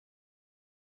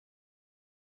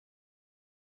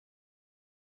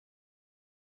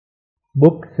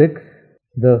Book 6,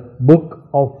 The Book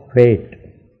of Fate.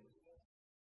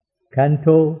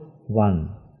 Canto 1,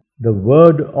 The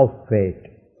Word of Fate.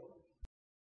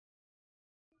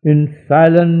 In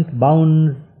silent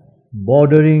bounds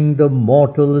bordering the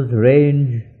mortal's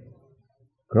range,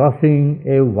 crossing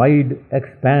a wide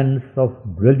expanse of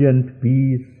brilliant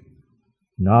peace,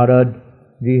 Narad,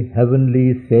 the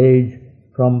heavenly sage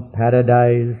from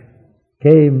paradise,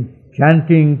 came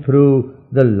chanting through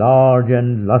the large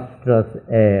and lustrous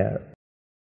air.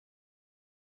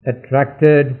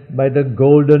 Attracted by the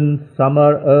golden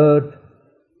summer earth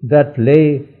that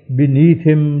lay beneath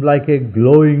him like a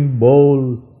glowing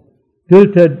bowl,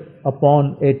 tilted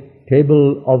upon a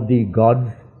table of the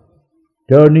gods,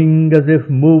 turning as if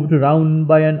moved round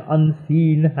by an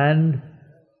unseen hand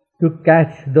to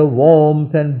catch the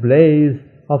warmth and blaze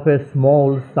of a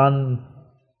small sun,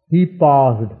 he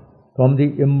passed from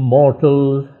the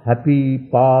immortal's happy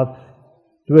paths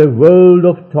to a world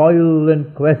of toil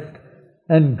and quest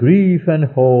and grief and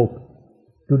hope,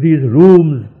 to these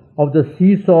rooms of the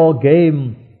seesaw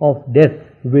game of death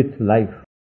with life.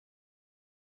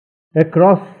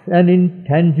 Across an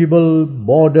intangible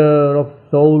border of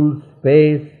soul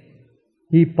space,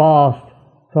 he passed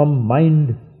from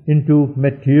mind into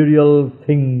material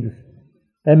things,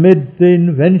 amid the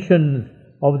inventions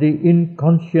of the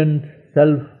inconscient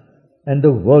self and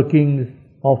the workings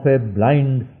of a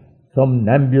blind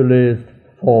somnambulist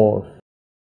force.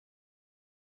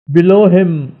 Below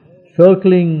him,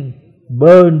 circling,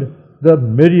 burned the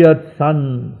myriad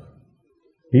suns.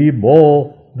 He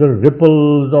bore the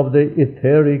ripples of the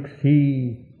etheric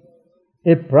sea.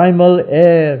 A primal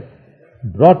air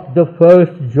brought the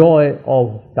first joy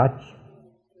of touch.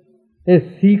 A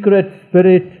secret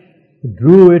spirit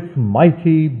drew its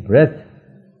mighty breath,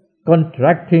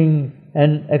 contracting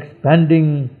and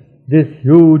expanding this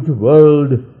huge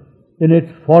world in its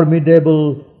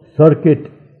formidable circuit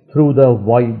through the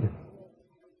void.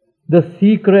 The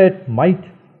secret might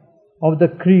of the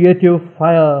creative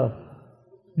fire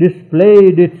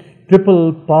displayed its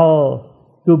triple power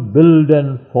to build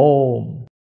and form,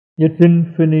 its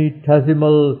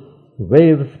infinitesimal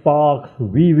wave sparks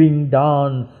weaving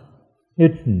dance,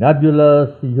 its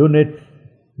nebulous units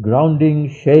grounding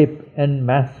shape and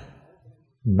mass,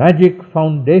 magic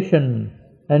foundation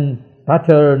and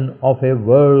pattern of a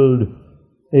world,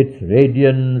 its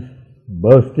radiance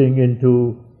bursting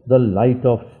into the light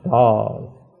of stars.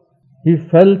 He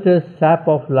felt a sap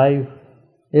of life,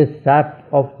 a sap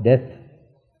of death,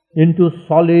 into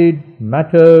solid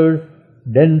matter's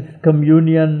dense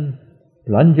communion,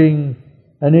 plunging,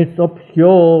 and its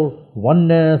obscure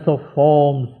oneness of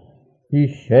forms he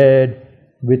shared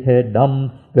with a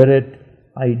dumb spirit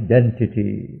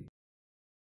identity.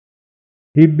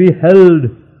 He beheld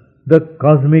the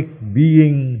cosmic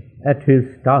being at his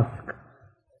task.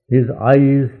 His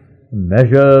eyes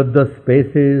measured the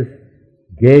spaces,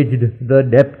 gauged the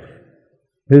depths.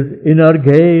 His inner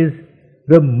gaze,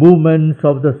 the movements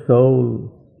of the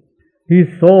soul. He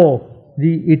saw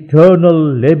the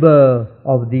eternal labor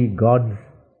of the gods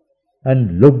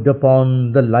and looked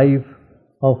upon the life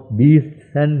of beasts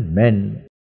and men.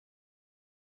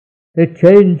 A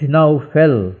change now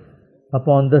fell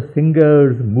upon the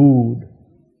singer's mood.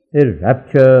 A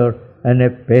rapture and a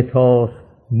pathos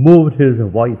moved his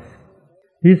voice.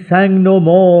 He sang no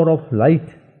more of light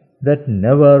that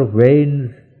never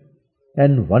wanes,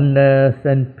 and oneness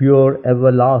and pure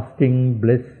everlasting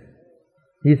bliss.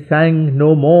 He sang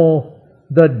no more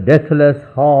the deathless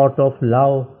heart of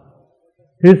love.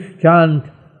 His chant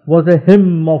was a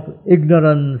hymn of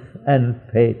ignorance and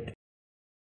fate.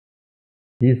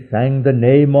 He sang the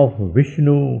name of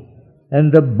Vishnu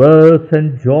and the birth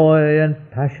and joy and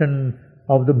passion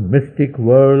of the mystic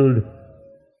world,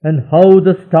 and how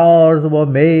the stars were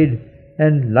made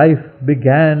and life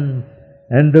began,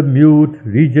 and the mute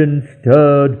region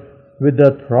stirred with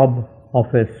the throb of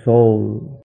a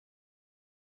soul.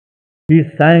 He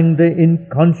sang the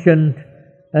inconscient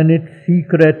and its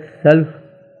secret self,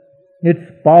 its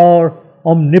power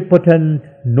omnipotent,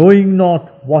 knowing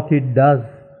not what it does,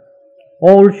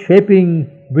 all shaping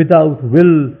without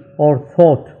will or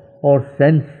thought or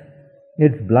sense,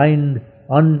 its blind,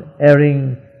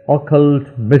 unerring, occult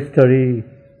mystery,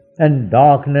 and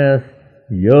darkness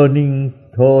yearning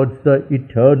towards the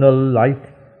eternal light,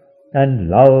 and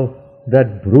love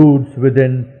that broods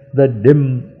within the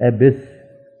dim abyss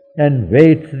and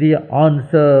waits the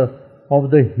answer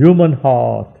of the human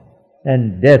heart,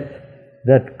 and death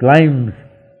that climbs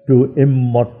to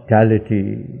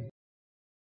immortality.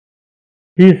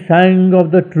 He sang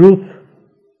of the truth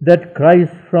that cries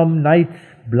from night's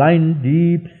blind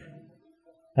deeps,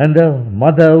 and the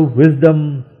mother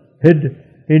wisdom hid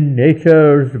in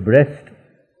nature's breast,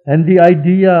 and the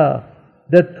idea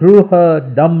that through her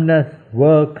dumbness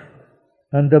works,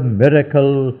 and the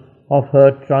miracle of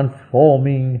her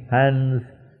transforming hands,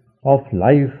 of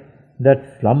life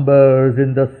that slumbers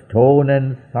in the stone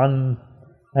and sun,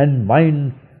 and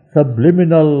mind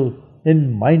subliminal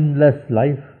in mindless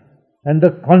life, and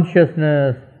the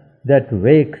consciousness that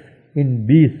wakes in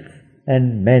beasts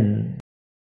and men.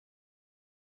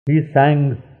 He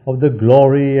sang of the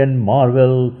glory and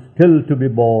marvel still to be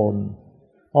born,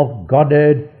 of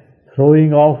Godhead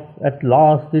throwing off at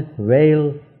last its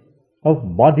veil,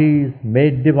 of bodies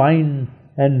made divine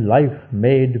and life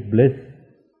made bliss,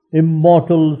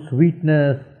 immortal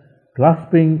sweetness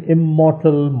clasping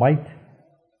immortal might,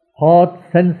 heart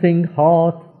sensing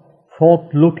heart,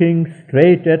 thought looking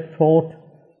straight at thought,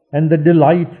 and the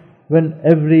delight when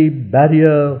every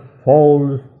barrier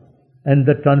falls, and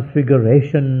the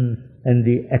transfiguration and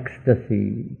the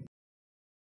ecstasy.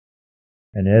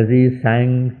 And as he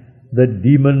sang, the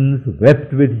demons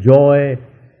wept with joy,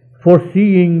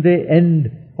 foreseeing the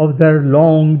end of their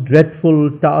long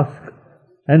dreadful task,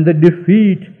 and the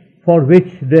defeat for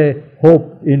which they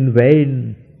hoped in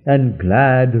vain, and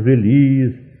glad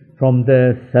release from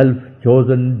their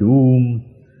self-chosen doom,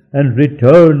 and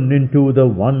return into the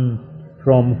one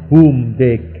from whom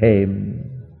they came.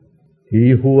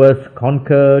 He who has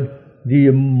conquered the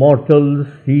immortal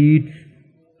seats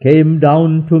came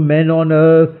down to men on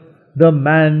earth, the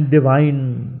man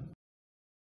divine.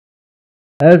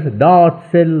 As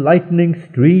darts a lightning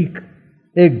streak,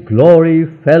 a glory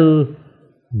fell,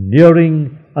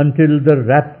 nearing until the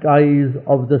rapt eyes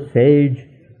of the sage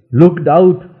looked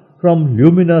out from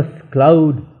luminous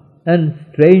cloud, and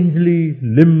strangely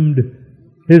limbed,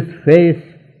 his face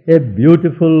a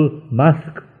beautiful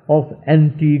mask of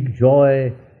antique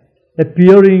joy,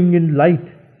 appearing in light,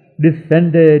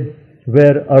 descended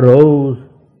where arose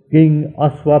King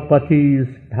Aswapati's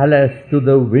palace to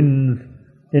the winds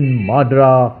in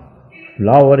Madra,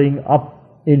 flowering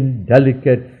up in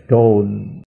delicate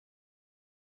stone.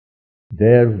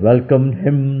 There welcomed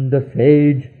him the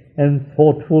sage and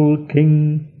thoughtful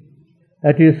king,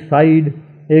 at his side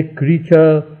a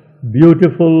creature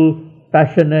beautiful,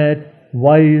 passionate,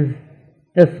 wise,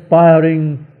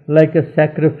 aspiring like a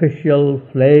sacrificial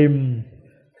flame,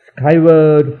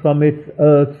 skyward from its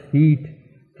earth seat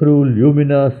through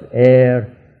luminous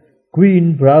air,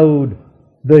 queen-browed,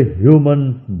 the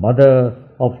human mother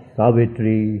of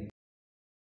Savitri.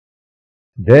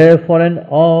 There for an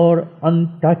hour,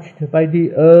 untouched by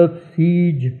the earth's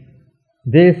siege,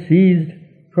 they ceased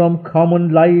from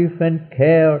common life and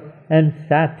care, and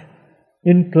sat,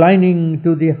 inclining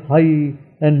to the high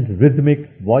and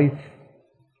rhythmic voice,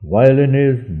 while in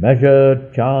his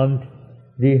measured chant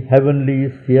the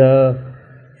heavenly seer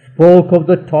spoke of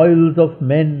the toils of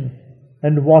men,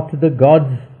 and what the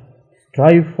gods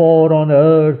strive for on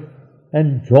earth,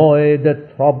 and joy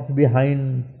that throbs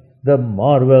behind the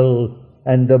marvel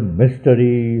and the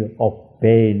mystery of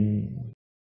pain.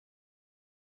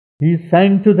 He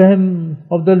sang to them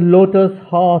of the lotus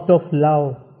heart of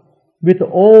love, with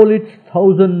all its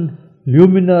thousand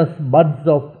luminous buds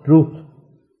of truth,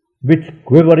 which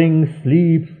quivering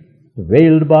sleeps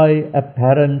veiled by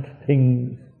apparent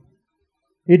things.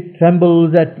 It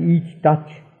trembles at each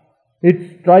touch,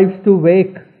 it strives to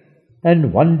wake,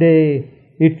 and one day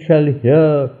it shall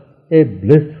hear a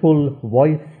blissful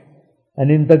voice,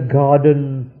 and in the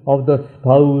garden of the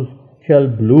spouse shall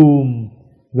bloom,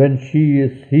 when she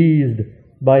is seized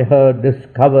by her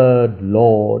discovered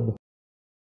Lord.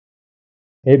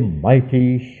 A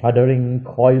mighty shuddering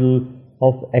coil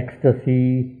of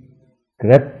ecstasy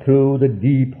crept through the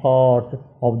deep heart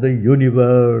of the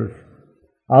universe.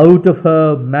 Out of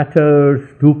her matter's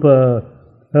stupor,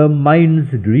 her mind's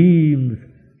dreams,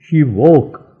 she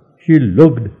woke, she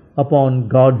looked upon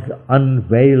God's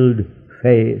unveiled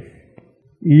face.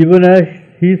 Even as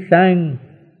he sang,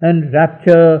 and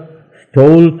rapture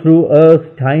stole through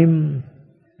earth's time,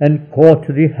 and caught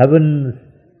the heavens,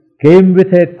 came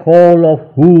with a call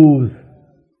of hooves,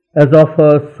 as of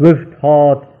her swift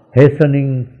heart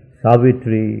hastening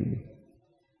Savitri.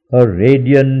 Her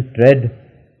radiant tread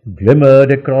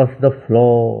glimmered across the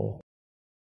floor.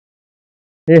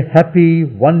 A happy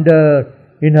wonder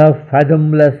in her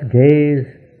fathomless gaze,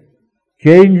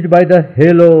 changed by the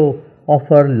halo of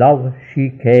her love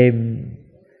she came,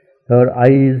 her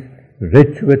eyes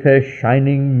rich with a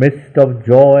shining mist of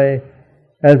joy,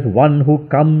 as one who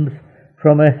comes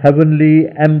from a heavenly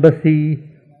embassy,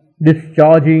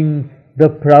 discharging the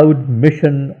proud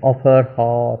mission of her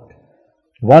heart,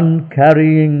 one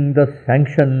carrying the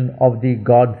sanction of the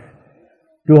gods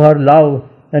to her love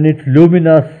and its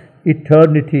luminous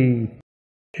eternity.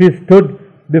 She stood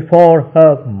before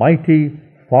her mighty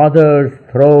Father's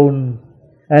throne,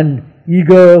 and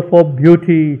eager for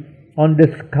beauty on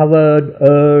discovered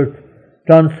earth,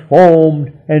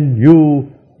 transformed and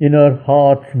new in her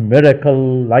heart's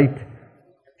miracle light,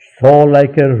 saw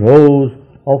like a rose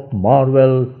of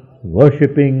marvel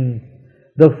worshipping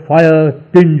the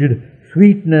fire-tinged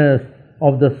sweetness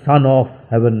of the Son of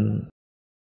Heaven.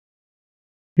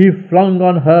 He flung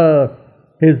on her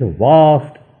his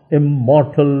vast,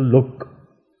 immortal look.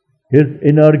 His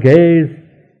inner gaze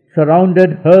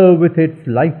surrounded her with its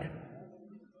light,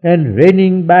 and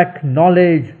raining back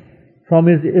knowledge from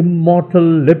his immortal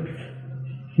lips,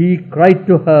 he cried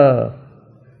to her,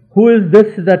 "Who is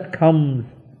this that comes,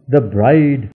 the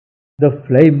bride, the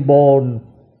flame-born,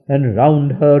 and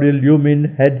round her illumined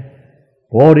head,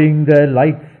 pouring their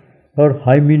lights, her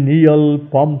hymeneal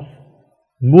pomps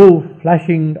move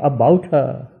flashing about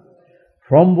her?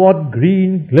 From what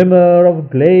green glimmer of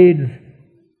glades,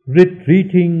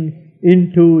 retreating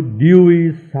into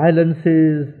dewy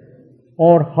silences,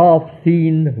 or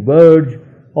half-seen verge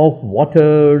of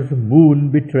waters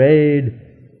moon-betrayed,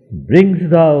 bringst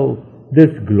thou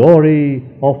this glory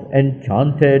of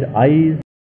enchanted eyes?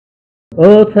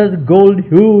 Earth has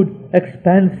gold-hued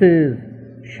expanses,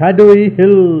 shadowy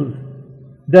hills,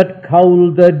 that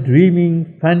cowl their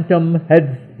dreaming phantom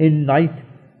heads in night,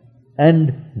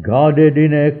 and guarded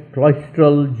in a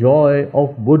cloistral joy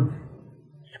of woods,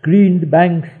 screened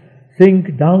banks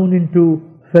sink down into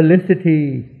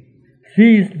felicity,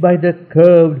 seized by the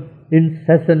curved,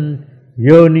 incessant,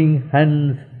 yearning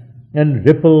hands, and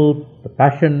ripple the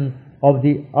passion of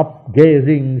the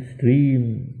upgazing stream.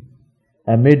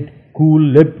 Amid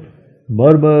cool-lipped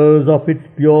murmurs of its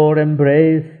pure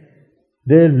embrace,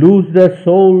 they lose their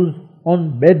souls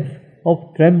on beds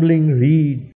of trembling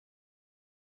reeds.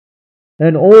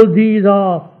 And all these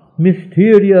are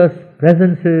mysterious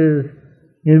presences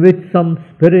in which some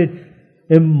spirit's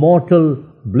immortal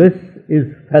bliss is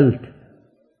felt,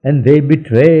 and they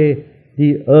betray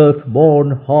the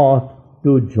earth-born heart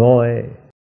to joy.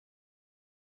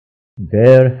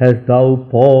 There hast thou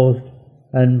paused,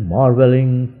 and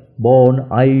marvelling borne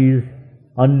eyes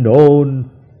unknown,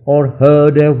 or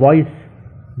heard a voice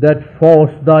that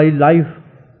forced thy life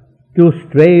to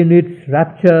strain its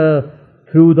rapture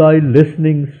through thy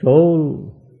listening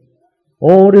soul.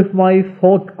 Or if my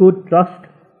thought could trust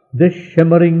this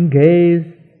shimmering gaze,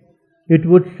 it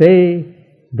would say,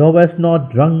 thou hast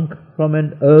not drunk from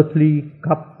an earthly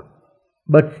cup,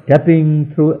 but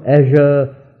stepping through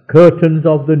azure curtains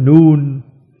of the noon,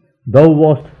 thou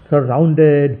wast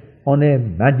surrounded on a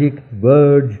magic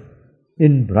verge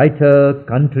in brighter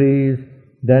countries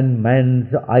than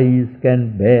man's eyes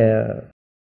can bear.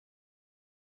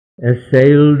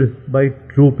 Assailed by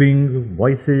trooping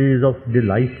voices of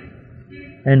delight,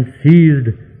 and seized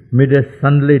mid a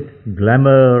sunlit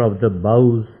glamour of the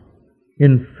boughs,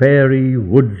 in fairy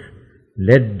woods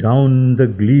led down the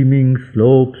gleaming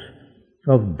slopes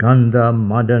of Gandha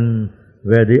Madan,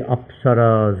 where the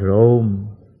Apsaras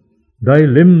roam, thy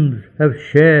limbs have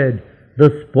shared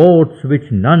the sports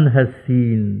which none has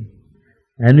seen,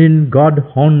 and in God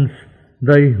haunts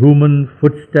thy human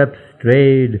footsteps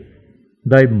strayed,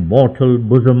 thy mortal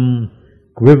bosom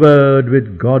quivered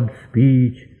with God's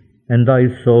speech, and thy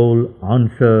soul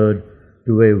answered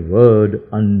to a word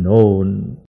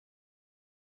unknown.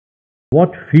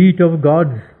 What feet of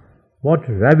gods, what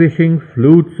ravishing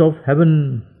flutes of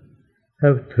heaven,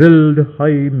 have thrilled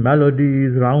high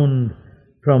melodies round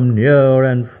from near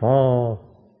and far,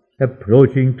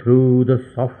 approaching through the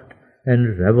soft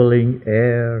and revelling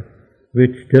air,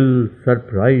 which still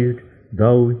surprised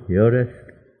thou hearest.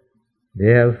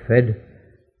 They have fed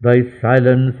thy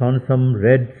silence on some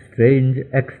red strange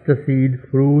ecstasied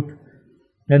fruit,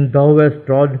 and thou hast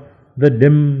trod the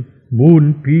dim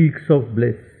moon peaks of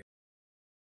bliss.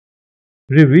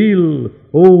 Reveal,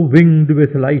 O winged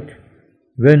with light,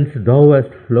 whence thou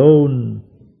hast flown,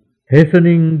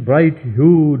 hastening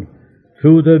bright-hued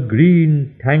through the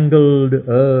green tangled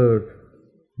earth,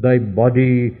 thy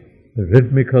body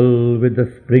rhythmical with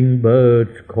the spring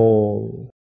bird's call.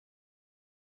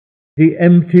 The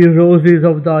empty roses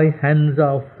of thy hands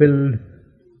are filled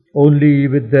only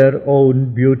with their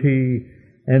own beauty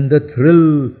and the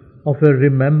thrill of a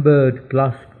remembered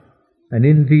clasp, and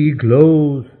in thee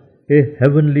glows a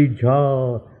heavenly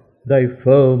jar, thy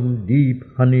firm, deep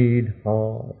honeyed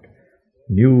heart,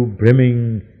 new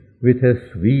brimming with a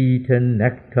sweet and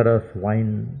nectarous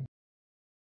wine.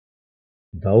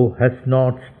 Thou hast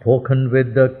not spoken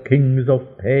with the kings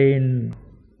of pain,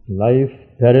 life's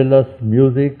perilous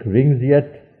music rings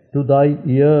yet to thy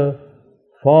ear,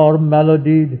 far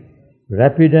melodied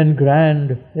rapid and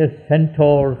grand as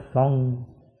centaur's song,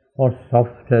 or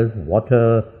soft as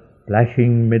water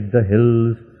plashing mid the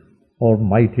hills, or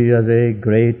mighty as a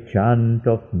great chant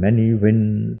of many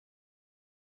winds.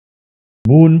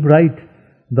 Moon bright,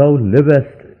 thou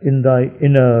livest in thy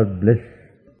inner bliss.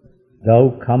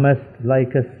 Thou comest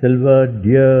like a silver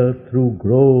deer through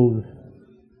groves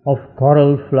of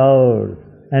coral flowers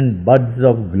and buds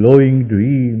of glowing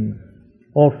dreams,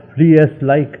 or fleest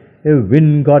like a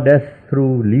wind goddess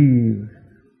through leaves,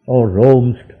 or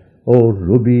roamst, O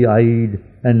ruby-eyed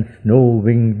and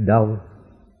snow-winged dove,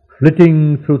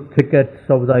 flitting through thickets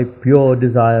of thy pure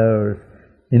desires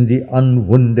in the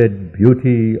unwounded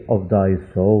beauty of thy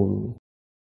soul.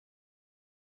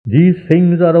 These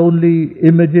things are only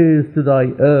images to thy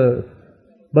earth,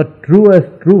 but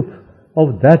truest truth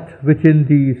of that which in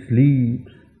thee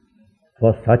sleeps.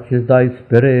 For such is thy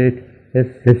spirit, a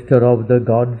sister of the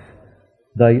gods,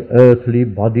 thy earthly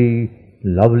body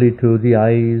lovely to the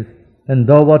eyes, and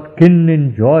thou art kin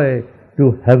in joy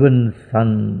to heaven's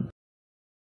sons.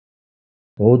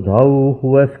 O thou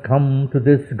who hast come to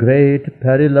this great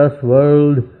perilous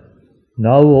world,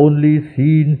 now only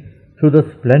seen through the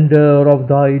splendor of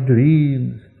thy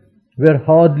dreams, where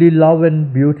hardly love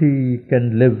and beauty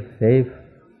can live safe,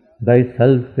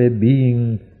 thyself a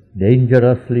being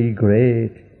dangerously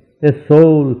great, a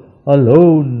soul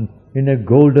alone in a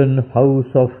golden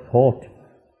house of thought,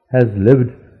 has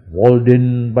lived walled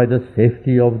in by the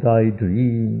safety of thy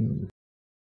dreams.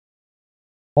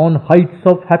 On heights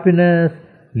of happiness,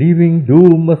 leaving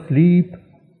doom asleep,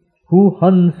 who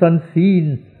hunts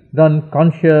unseen the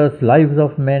unconscious lives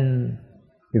of men,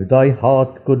 if thy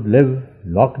heart could live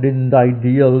locked in thy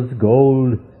ideal's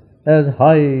gold, as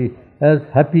high, as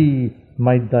happy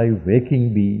might thy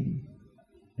waking be,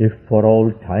 if for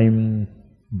all time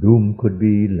doom could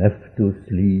be left to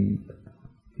sleep.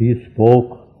 He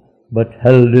spoke, but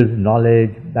held his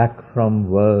knowledge back from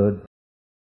words.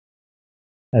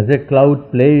 As a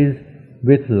cloud plays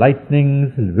with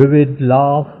lightning's vivid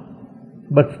laugh,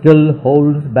 but still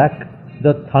holds back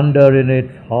the thunder in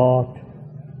its heart,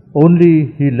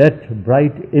 only he let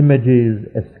bright images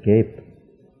escape.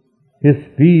 His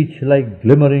speech like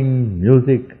glimmering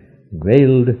music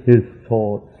veiled his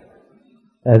thoughts.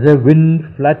 As a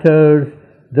wind flatters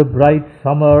the bright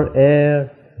summer air,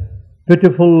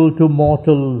 pitiful to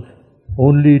mortals,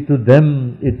 only to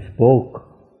them it spoke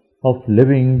of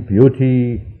living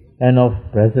beauty and of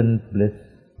present bliss.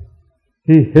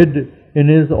 He hid in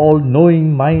his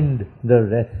all-knowing mind the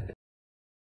rest.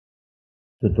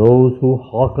 To those who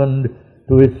hearkened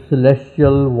to his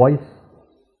celestial voice,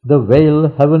 the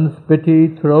veil heaven's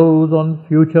pity throws on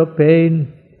future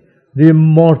pain, the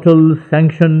immortal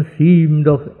sanction seemed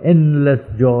of endless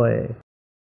joy.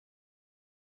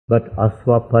 But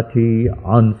Aswapati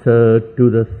answered to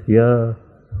the seer.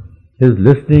 His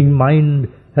listening mind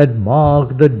had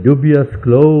marked the dubious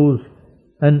close,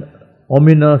 an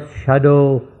ominous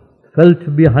shadow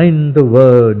felt behind the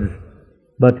words,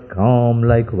 but calm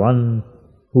like one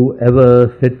who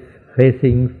ever sits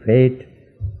facing fate,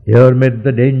 here mid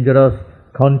the dangerous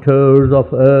contours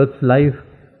of earth's life,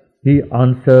 he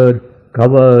answered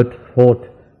covert forth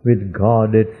with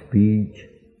guarded speech.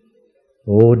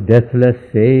 O deathless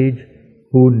sage,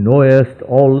 who knowest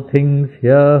all things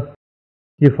here,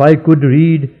 if I could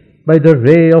read by the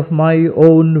ray of my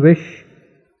own wish,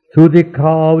 through the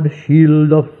carved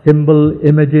shield of symbol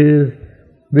images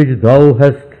which thou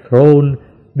hast thrown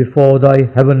before thy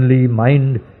heavenly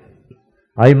mind,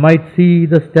 I might see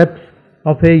the steps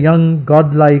of a young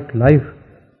godlike life,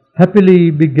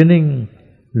 happily beginning,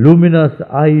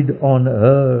 luminous-eyed on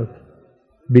earth,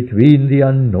 between the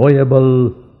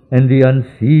unknowable and the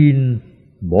unseen,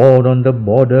 born on the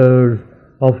borders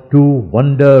of two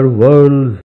wonder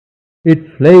worlds.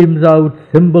 It flames out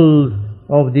symbols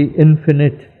of the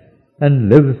infinite and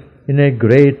lives in a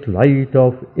great light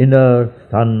of inner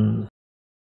suns.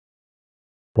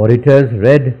 For it has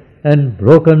read and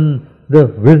broken the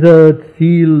wizard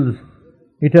seals,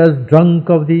 it has drunk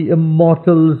of the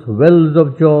immortal's wells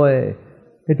of joy,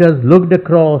 it has looked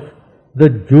across the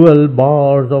jewel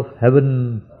bars of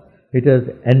heaven, it has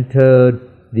entered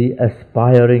the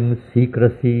aspiring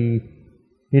secrecy,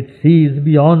 it sees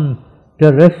beyond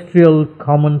terrestrial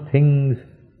common things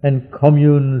and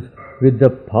communes with the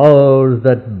powers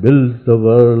that build the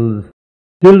worlds,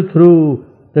 till through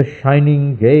the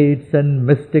shining gates and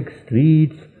mystic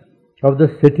streets of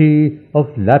the city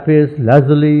of lapis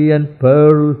lazuli and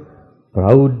pearl,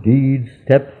 proud deeds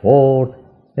step forth,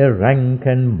 a rank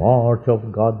and march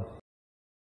of gods.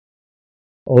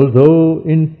 Although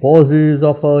in pauses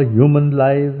of our human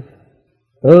lives,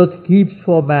 earth keeps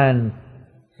for man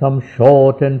some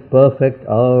short and perfect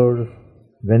hours,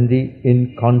 when the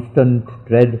inconstant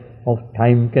tread of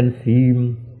time can seem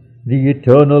the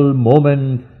eternal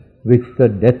moment which the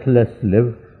deathless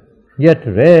live, yet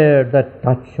rare that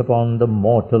touch upon the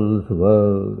mortal's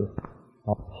world.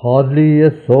 Hardly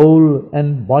a soul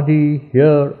and body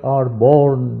here are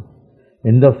born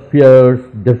in the fierce,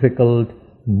 difficult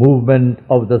movement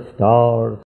of the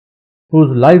stars, whose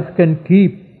life can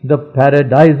keep the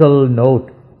paradisal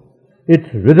note,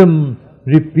 its rhythm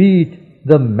repeat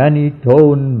the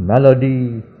many-toned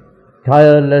melody,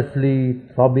 tirelessly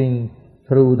throbbing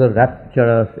through the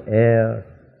rapturous air,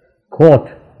 caught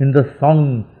in the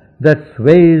song that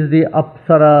sways the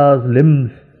Apsara's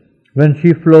limbs when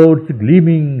she floats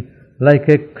gleaming like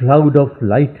a cloud of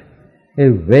light, a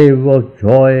wave of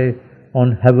joy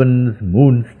on heaven's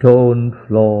moonstone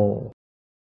floor.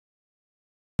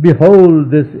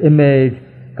 Behold this image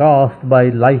cast by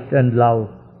light and love,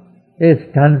 a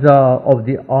stanza of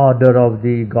the ardor of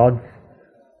the gods,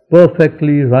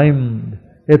 perfectly rhymed,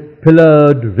 a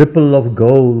pillared ripple of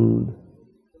gold,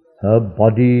 her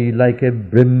body like a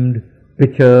brimmed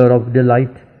pitcher of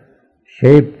delight,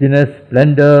 shaped in a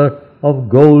splendor of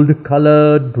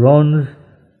gold-colored bronze,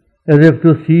 as if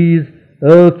to seize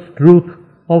earth's truth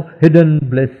of hidden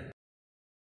bliss.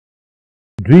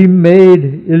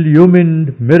 Dream-made,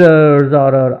 illumined mirrors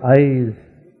are her eyes,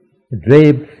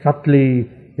 draped subtly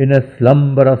in a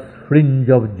slumberous fringe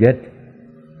of jet,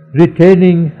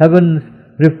 retaining heaven's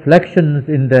reflections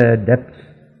in their depths.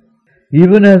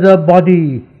 Even as her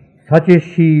body, such is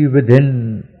she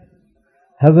within.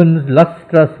 Heaven's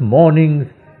lustrous mornings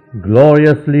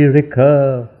gloriously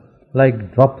recur,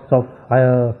 like drops of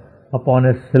fire upon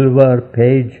a silver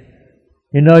page,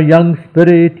 in her young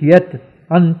spirit yet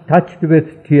untouched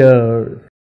with tears.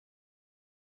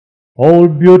 All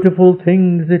beautiful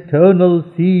things eternal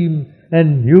seem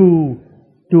and new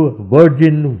to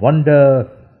virgin wonder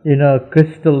in her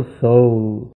crystal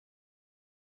soul.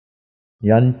 The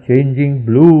unchanging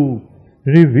blue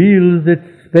reveals its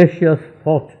spacious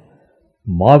thought.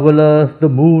 Marvelous the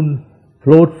moon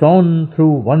floats on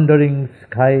through wondering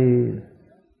skies.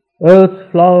 Earth's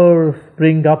flowers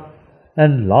spring up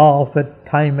and laugh at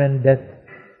time and death.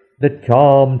 The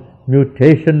charmed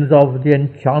mutations of the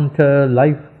enchanter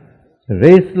life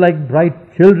race like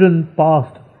bright children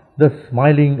past the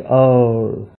smiling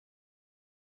hours.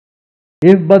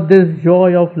 If but this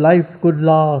joy of life could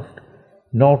last,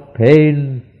 not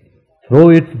pain throw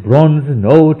its bronze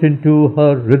note into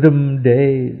her rhythm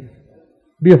days.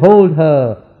 Behold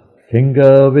her,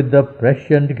 finger with the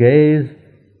prescient gaze,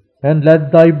 and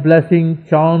let thy blessing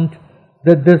chant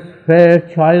that this fair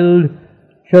child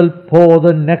shall pour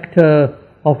the nectar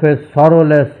of a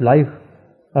sorrowless life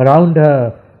around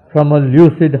her from a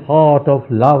lucid heart of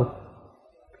love.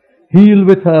 Heal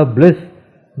with her bliss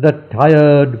the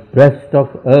tired breast of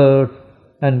earth,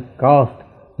 and cast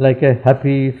like a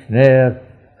happy snare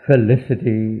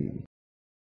felicity.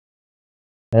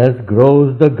 As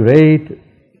grows the great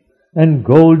and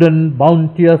golden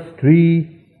bounteous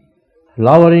tree,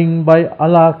 flowering by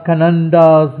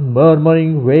Alakananda's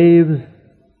murmuring waves,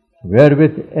 where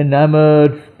with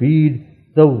enamored speed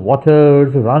the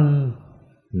waters run,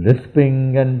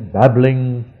 lisping and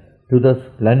babbling to the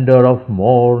splendor of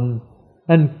morn,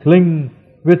 and cling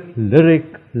with lyric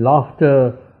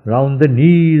laughter round the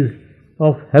knees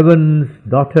of heaven's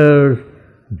daughters,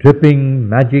 dripping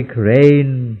magic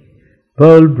rain,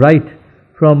 pearl bright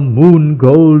from moon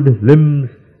gold limbs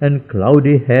and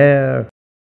cloudy hair.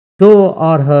 So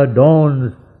are her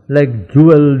dawns like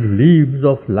jeweled leaves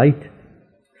of light,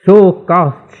 so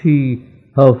casts she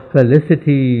her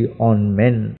felicity on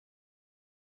men.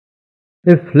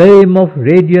 A flame of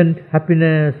radiant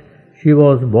happiness she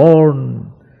was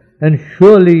born, and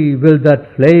surely will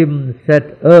that flame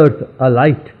set earth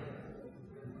alight.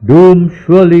 Doom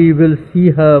surely will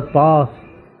see her pass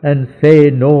and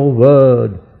say no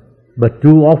word, but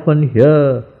too often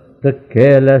here the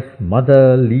careless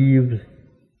mother leaves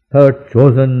her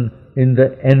chosen in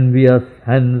the envious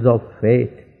hands of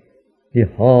fate. The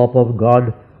harp of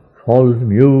God falls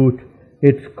mute,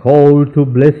 its call to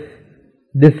bliss,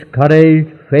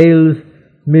 discouraged fails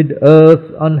mid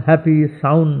earth's unhappy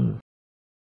sounds.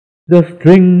 The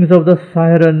strings of the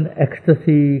siren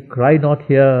ecstasy cry not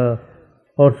here,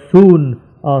 or soon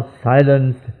are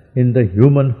silenced in the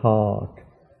human heart.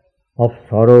 Of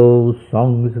sorrow's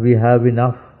songs we have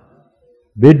enough.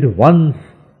 Bid once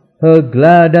her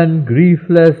glad and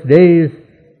griefless days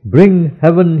bring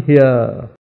heaven here.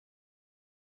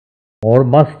 Or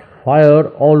must fire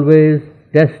always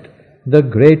test the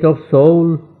great of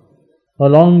soul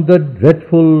along the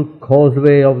dreadful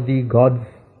causeway of the gods?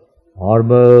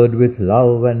 armored with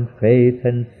love and faith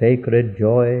and sacred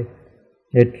joy,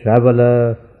 a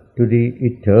traveller to the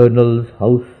Eternal's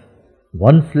house,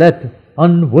 once let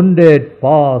unwounded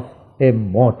pass a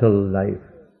mortal life.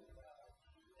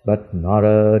 But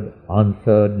Narad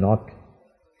answered not,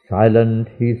 silent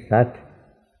he sat,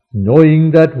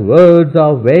 knowing that words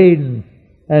are vain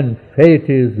and fate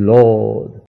is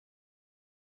Lord.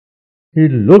 He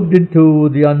looked into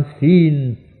the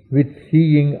unseen with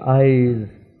seeing eyes,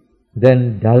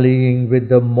 then dallying with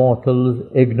the mortal's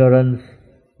ignorance,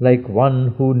 like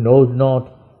one who knows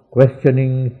not,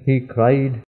 questioning, he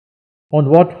cried, on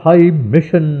what high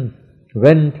mission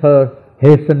went her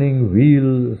hastening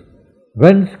wheels?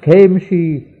 Whence came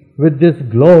she with this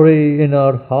glory in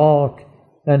her heart,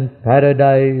 and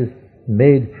paradise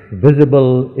made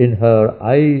visible in her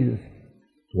eyes?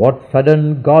 What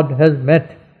sudden God has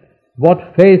met?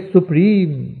 What face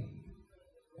supreme?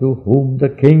 To whom the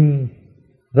king,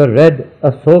 the red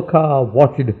Asoka,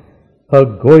 watched her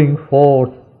going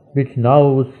forth, which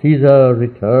now Caesar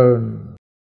returned.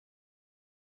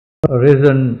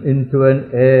 Risen into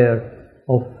an air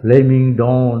of flaming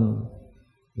dawn,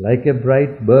 like a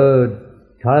bright bird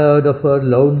tired of her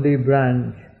lonely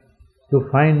branch, to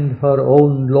find her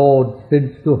own Lord,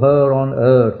 since to her on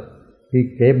earth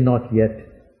he came not yet,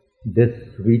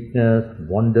 this sweetness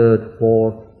wandered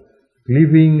forth,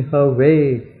 cleaving her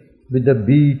way with the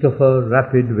beat of her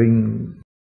rapid wings.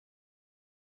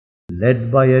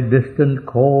 Led by a distant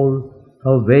call,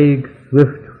 her vague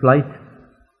swift flight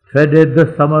threaded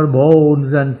the summer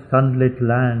morns and sunlit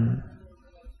land.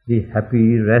 The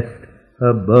happy rest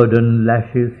her burden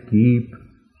lashes keep,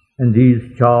 and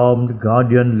these charmed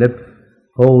guardian lips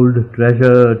hold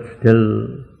treasured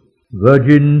still.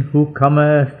 Virgin who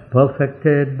comest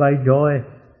perfected by joy,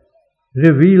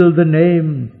 reveal the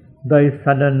name thy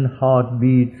sudden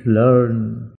heartbeats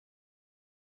learn.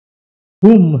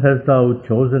 Whom hast thou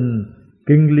chosen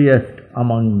kingliest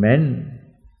among men?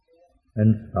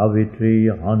 And Savitri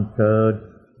answered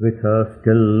with her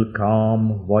still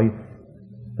calm voice,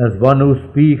 as one who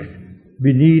speaks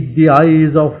beneath the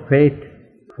eyes of fate,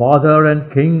 Father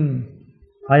and King,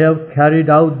 I have carried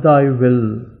out thy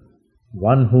will.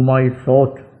 One whom I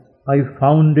sought, I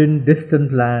found in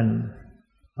distant lands.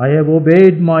 I have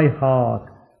obeyed my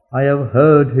heart, I have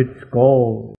heard its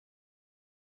call.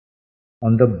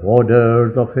 On the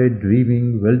borders of a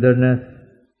dreaming wilderness,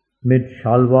 mid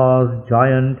Shalva's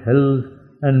giant hills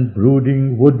and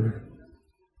brooding woods,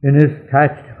 in his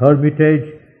thatched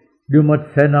hermitage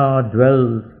Dumatsena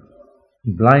dwells,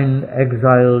 blind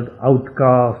exiled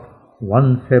outcast,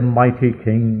 once a mighty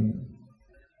king.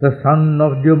 The son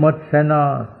of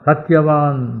Dumatsena,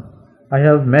 Satyavan, I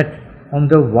have met on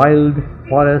the wild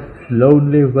forest's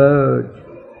lonely verge.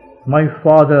 My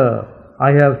father,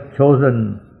 I have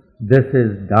chosen, this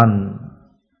is done.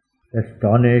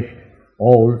 Astonished,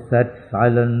 all sat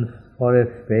silent for a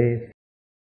space.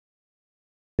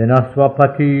 Then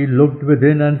Aswapati looked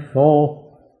within and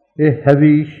saw a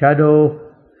heavy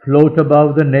shadow float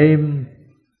above the name,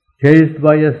 chased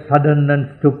by a sudden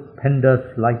and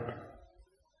stupendous light.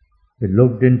 He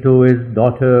looked into his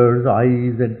daughter's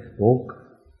eyes and spoke,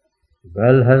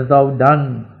 Well hast thou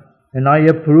done, and I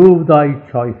approve thy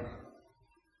choice.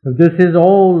 If this is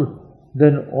all,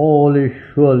 then all is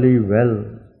surely well.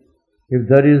 If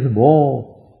there is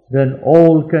more, then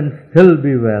all can still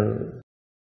be well.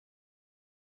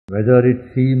 Whether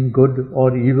it seem good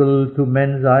or evil to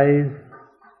men's eyes,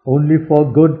 only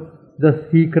for good the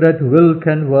secret will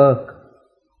can work.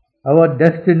 Our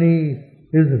destiny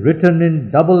is written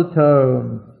in double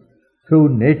terms.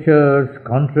 Through nature's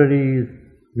contraries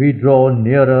we draw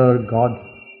nearer God.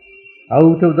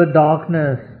 Out of the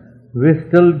darkness we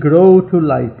still grow to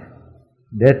light.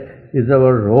 Death is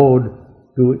our road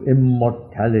to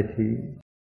immortality.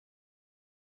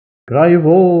 Cry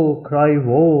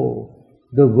woe,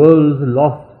 the world's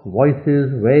lost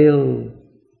voices wail,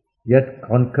 yet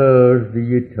conquers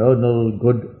the eternal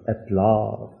good at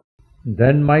last.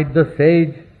 Then might the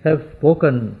sage have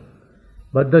spoken,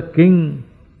 but the king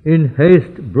in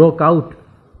haste broke out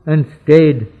and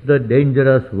stayed the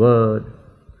dangerous word.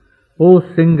 O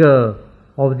singer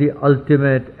of the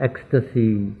ultimate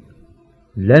ecstasy,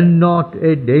 lend not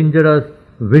a dangerous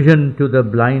vision to the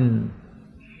blind,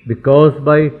 because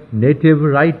by native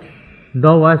right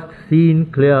thou hast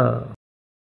seen clear.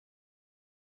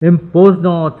 Impose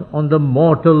not on the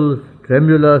mortal's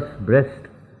tremulous breast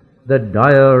the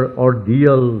dire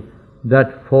ordeal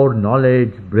that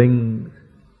foreknowledge brings.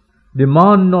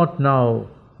 Demand not now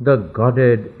the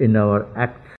Godhead in our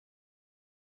acts.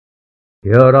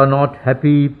 Here are not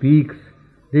happy peaks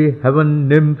the heaven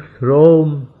nymphs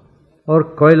roam, or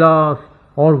Kailas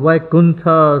or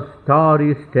Vaikuntha's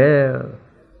starry stair.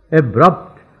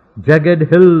 Abrupt, jagged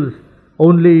hills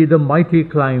only the mighty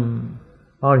climb,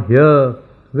 are here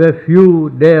where few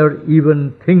dare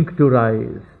even think to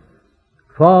rise.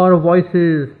 Far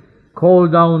voices call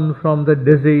down from the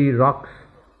dizzy rocks,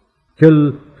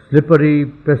 till slippery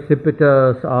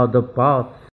precipitous are the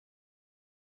paths.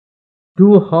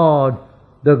 Too hard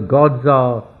the gods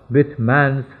are with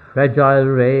man's fragile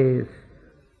race.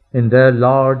 In their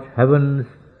large heavens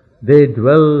they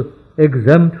dwell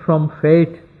exempt from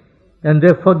fate, and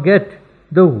they forget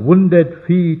the wounded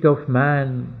feet of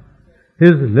man,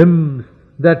 his limbs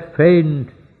that faint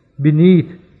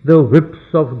beneath the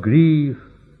whips of grief,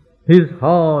 his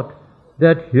heart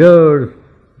that hears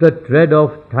the tread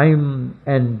of time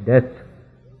and death.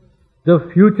 The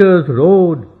future's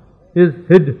road is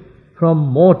hid from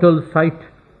mortal sight.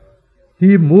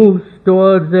 He moves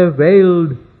towards a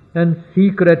veiled and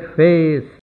secret face.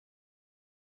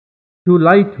 To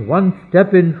light one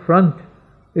step in front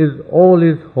is all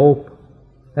his hope,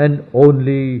 and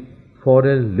only for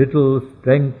a little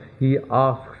strength he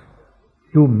asks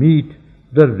to meet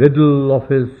the riddle of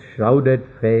his shrouded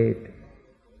fate.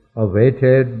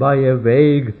 Awaited by a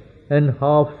vague and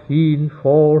half-seen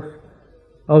force,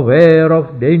 aware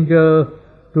of danger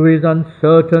to his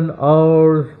uncertain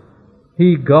hours,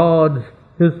 he guards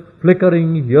his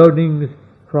flickering yearnings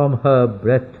from her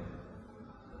breath.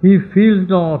 He feels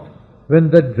not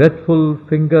when the dreadful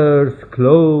fingers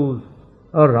close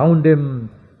around him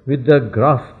with the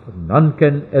grasp none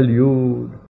can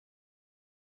elude.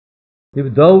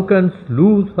 If thou canst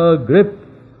loose her grip,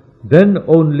 then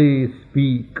only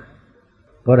speak.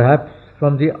 Perhaps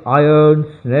from the iron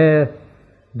snare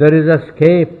there is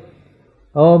escape.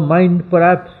 Our mind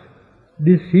perhaps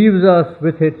deceives us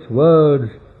with its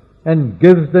words and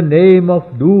gives the name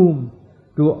of doom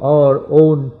to our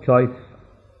own choice.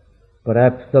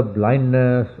 Perhaps the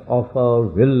blindness of our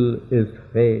will is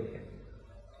fate.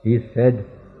 He said,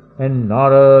 and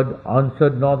Narad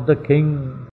answered not the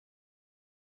king.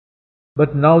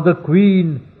 But now the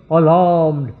queen,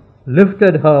 alarmed,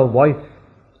 lifted her voice.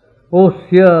 O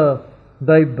seer,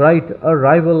 thy bright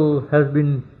arrival has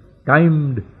been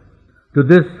timed to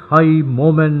this high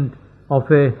moment of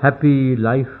a happy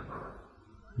life.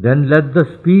 Then let the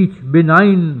speech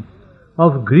benign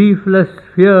of griefless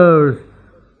fears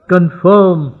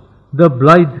confirm the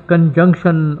blithe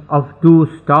conjunction of two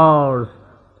stars,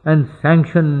 and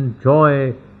sanction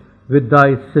joy with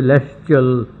thy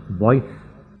celestial voice.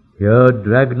 Here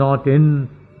drag not in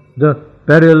the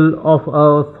peril of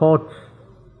our thoughts.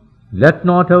 Let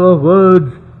not our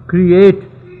words create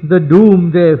the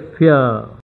doom they fear.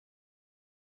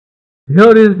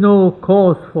 Here is no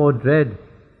cause for dread,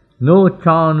 no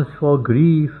chance for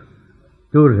grief,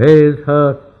 to raise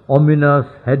her ominous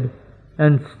head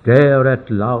and stare at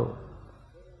love.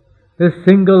 A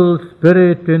single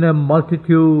spirit in a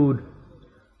multitude,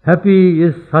 happy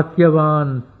is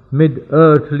Satyavan mid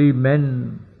earthly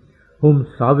men, whom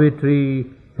Savitri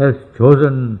has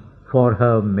chosen for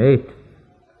her mate,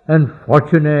 and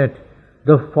fortunate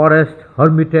the forest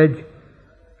hermitage,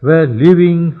 where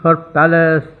leaving her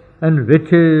palace and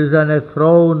riches and a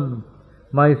throne,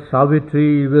 my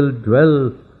Savitri will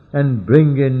dwell and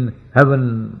bring in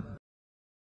heaven.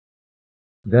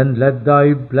 Then let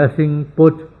thy blessing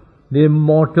put the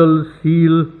immortal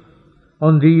seal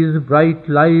on these bright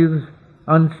lives'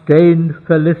 unstained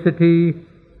felicity,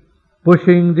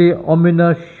 pushing the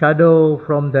ominous shadow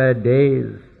from their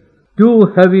days.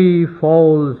 Too heavy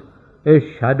falls a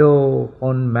shadow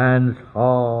on man's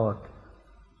heart.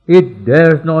 It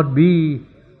dares not be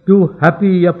too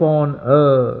happy upon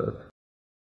earth.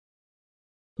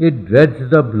 It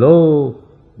dreads the blow,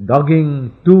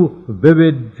 dogging too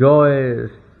vivid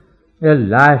joys, a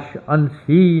lash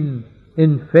unseen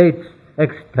in fate's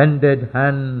extended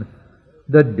hand,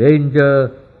 the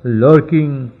danger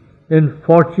lurking in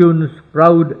fortune's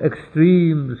proud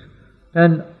extremes,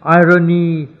 and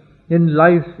irony in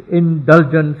life's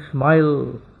indulgent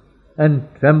smile, and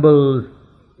trembles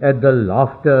at the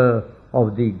laughter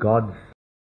of the gods.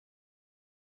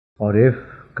 Or if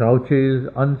crouches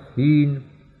unseen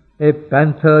a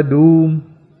panther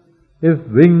doom, if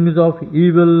wings of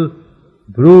evil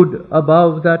brood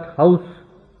above that house,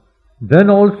 then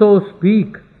also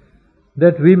speak,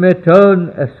 that we may turn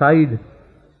aside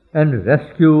and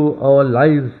rescue our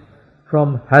lives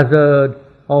from hazard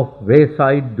of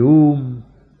wayside doom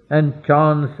and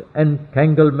chance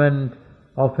entanglement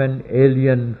of an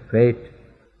alien fate.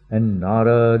 And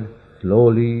Narad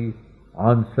slowly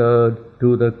answered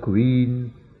to the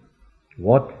queen,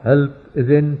 what help is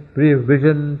in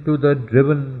prevision to the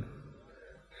driven?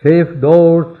 Safe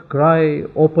doors cry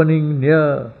opening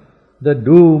near, the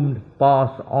doomed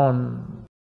pass on.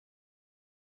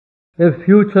 A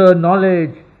future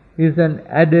knowledge is an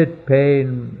added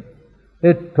pain,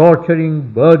 a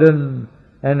torturing burden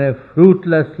and a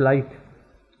fruitless light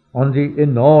on the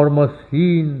enormous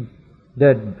scene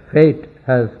that fate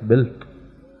has built.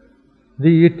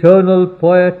 The eternal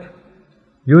poet,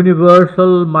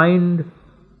 universal mind,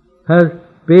 has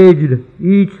paged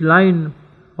each line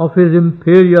of his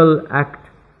imperial act.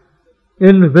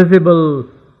 Invisible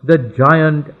the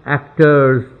giant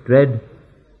actors dread,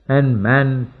 and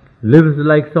man lives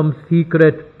like some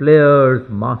secret player's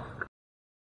mask.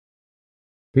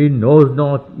 He knows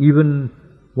not even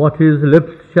what his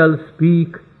lips shall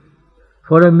speak,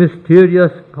 for a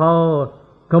mysterious power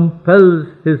compels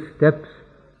his steps,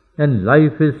 and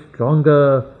life is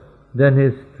stronger than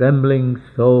his trembling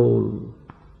soul.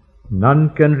 None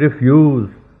can refuse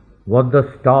what the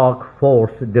stark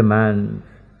force demands.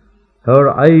 Her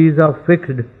eyes are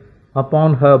fixed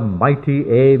upon her mighty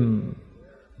aim.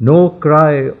 No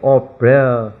cry or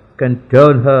prayer can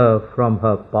turn her from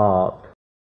her path.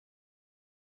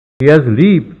 He has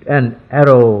leaped an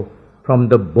arrow from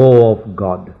the bow of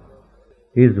God.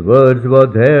 His words were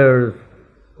theirs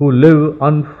who live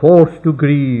unforced to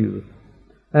grieve,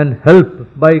 and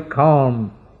help by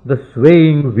calm the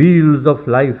swaying wheels of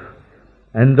life,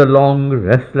 and the long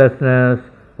restlessness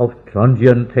of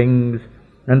transient things,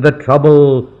 and the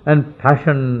trouble and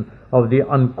passion of the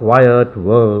unquiet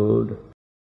world.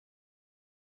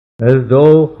 As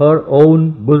though her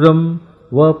own bosom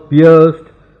were pierced,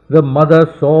 the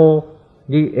mother saw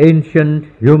the ancient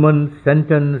human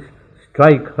sentence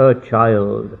strike her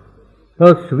child.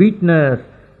 Her sweetness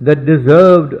that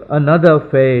deserved another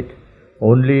fate,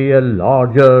 only a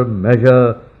larger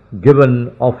measure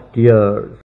given of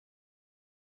tears.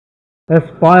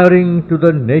 Aspiring to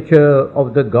the nature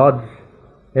of the gods,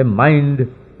 a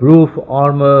mind proof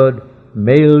armored,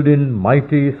 mailed in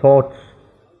mighty thoughts,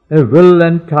 a will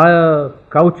entire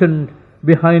couchant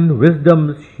behind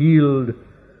wisdom's shield,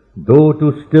 though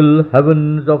to still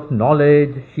heavens of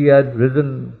knowledge she had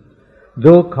risen,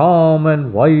 though calm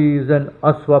and wise and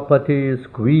Aswapati's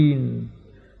queen,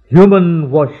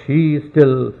 human was she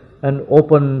still, and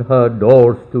opened her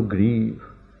doors to grief.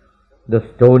 The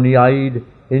stony-eyed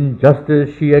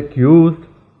injustice she accused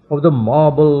of the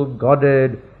marble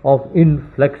goddess of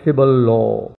inflexible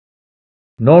law,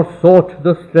 nor sought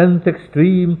the strength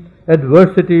extreme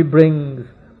adversity brings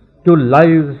to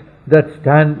lives that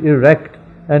stand erect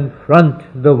and front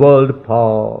the world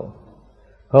power.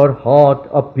 Her heart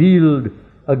appealed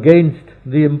against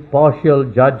the impartial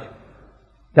judge,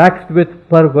 taxed with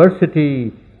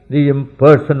perversity the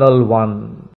impersonal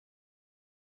one.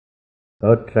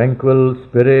 Her tranquil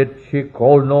spirit she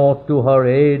called not to her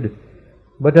aid,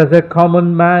 but as a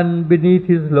common man beneath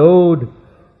his load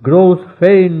grows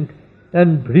faint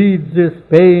and breathes his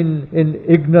pain in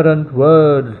ignorant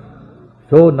words,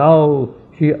 so now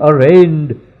she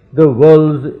arraigned the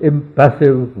world's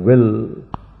impassive will.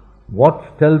 What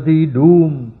stealthy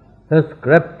doom has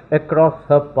crept across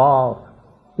her path,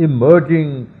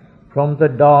 emerging from the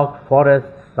dark forest's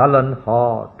sullen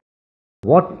heart?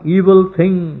 What evil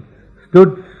thing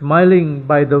stood smiling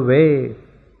by the way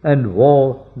and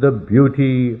wore the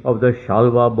beauty of the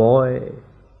Shalva boy?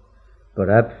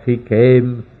 Perhaps he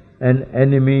came an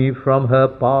enemy from her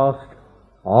past,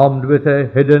 armed with a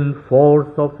hidden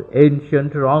force of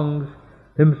ancient wrongs,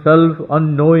 himself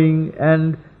unknowing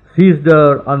and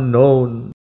Caesar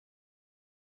unknown.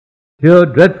 Here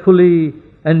dreadfully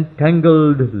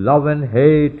entangled love and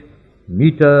hate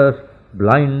meet us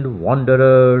blind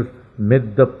wanderers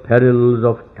mid the perils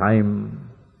of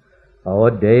time.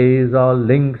 Our days are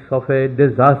links of a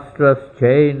disastrous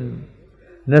chain.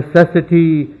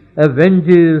 Necessity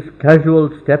avenges casual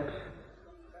steps.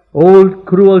 Old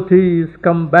cruelties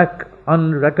come back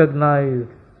unrecognized.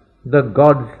 The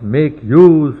gods make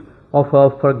use of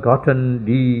our forgotten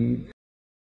deeds.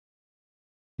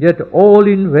 Yet all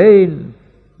in vain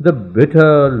the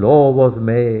bitter law was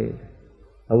made.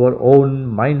 Our own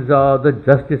minds are the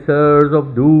justicers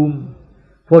of doom,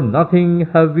 for nothing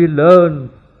have we learned,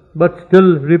 but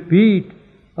still repeat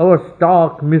our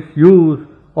stark misuse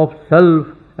of self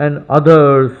and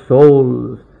others'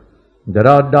 souls. There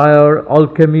are dire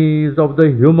alchemies of the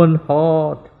human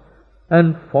heart,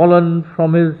 and fallen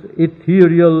from his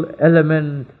ethereal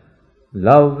element,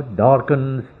 love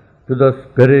darkens to the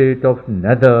spirit of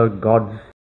nether gods.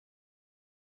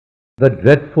 The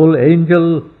dreadful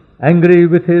angel, angry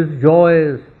with his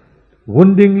joys,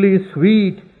 woundingly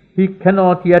sweet he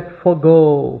cannot yet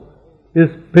forego, is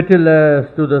pitiless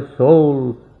to the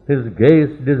soul his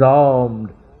gaze disarmed.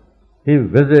 He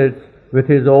visits with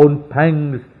his own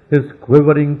pangs his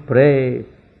quivering prey,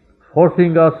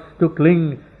 forcing us to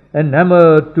cling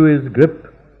enamored to his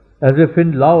grip, as if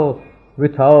in love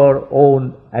with our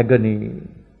own agony.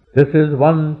 This is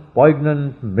one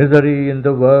poignant misery in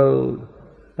the world,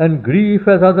 and grief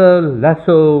has other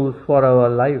lassos for our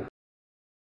life.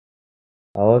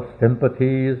 Our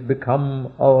sympathies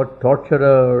become our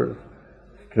torturers.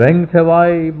 Strength have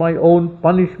I my own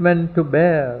punishment to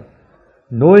bear,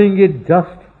 knowing it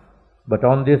just, but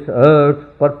on this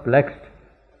earth perplexed,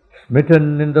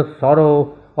 smitten in the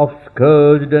sorrow of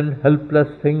scourged and helpless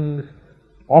things,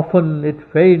 often it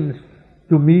feigns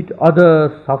to meet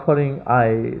other suffering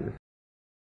eyes.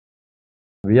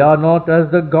 We are not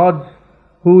as the gods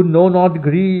who know not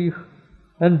grief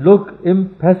and look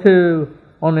impassive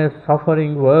on a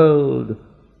suffering world.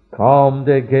 Calm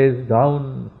they gaze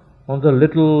down on the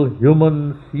little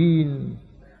human scene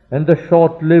and the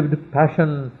short-lived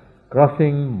passion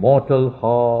crossing mortal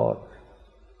hearts.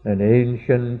 An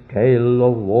ancient tale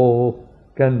of woe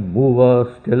can move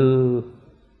us still.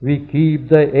 We keep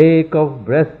the ache of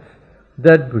breasts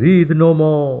that breathe no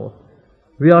more.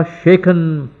 We are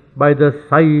shaken by the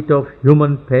sight of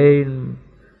human pain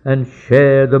and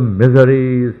share the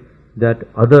miseries that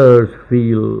others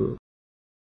feel.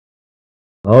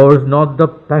 Ours not the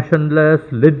passionless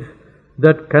lids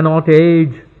that cannot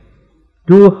age.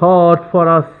 Too hard for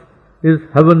us is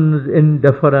heaven's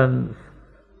indifference.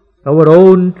 Our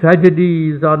own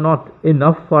tragedies are not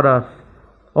enough for us.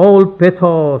 All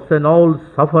pathos and all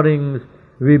sufferings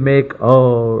we make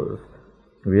ours.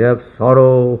 We have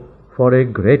sorrow for a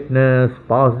greatness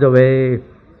passed away,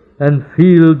 and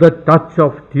feel the touch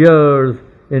of tears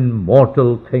in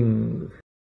mortal things.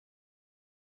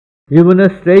 Even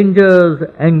a stranger's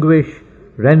anguish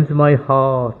rends my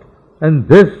heart, and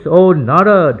this, O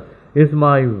Narad, is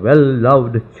my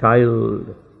well-loved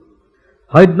child.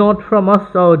 Hide not from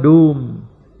us our doom,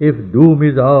 if doom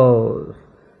is ours.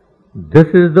 This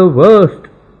is the worst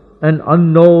and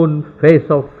unknown face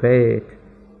of fate,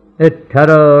 a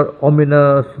terror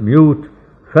ominous, mute,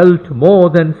 felt more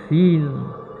than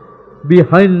seen,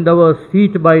 behind our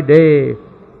seat by day,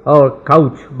 our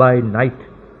couch by night,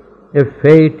 a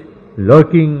fate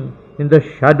lurking in the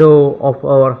shadow of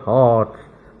our hearts,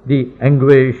 the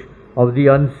anguish of the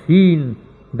unseen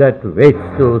that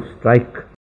waits to strike.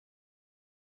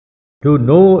 To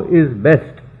know is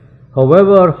best,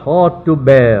 however hard to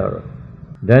bear.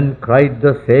 Then cried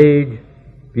the sage,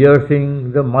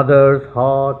 piercing the mother's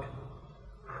heart,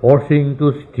 forcing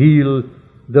to steal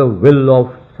the will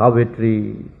of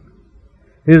Savitri.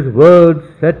 His words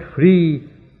set free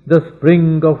the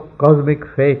spring of cosmic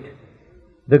fate.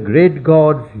 The great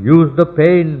gods use the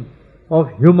pain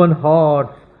of human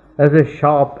hearts as a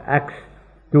sharp axe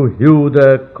to hew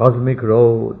the cosmic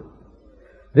road.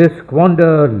 They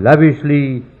squander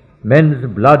lavishly men's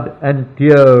blood and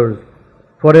tears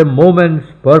for a moment's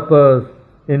purpose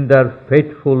in their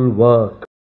fateful work.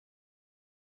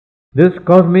 This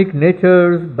cosmic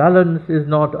nature's balance is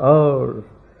not ours,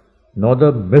 nor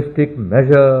the mystic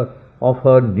measure of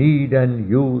her need and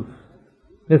use.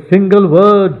 A single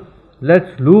word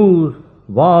lets loose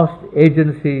vast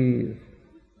agencies.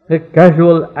 A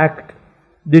casual act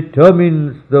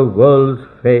determines the world's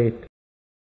fate.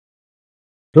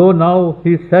 So now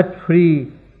he set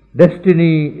free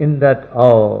destiny in that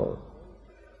hour.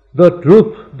 The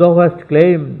truth thou hast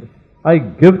claimed, I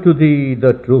give to thee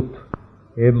the truth.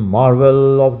 A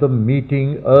marvel of the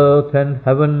meeting earth and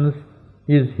heavens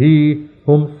is he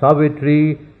whom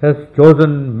Savitri has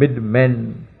chosen mid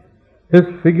men. His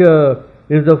figure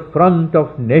is the front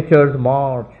of nature's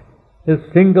march. His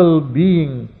single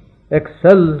being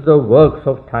excels the works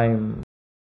of time.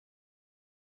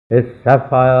 A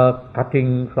sapphire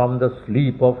cutting from the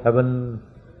sleep of heaven,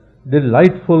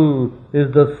 delightful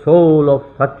is the soul of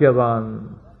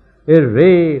Satyavan. A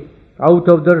ray out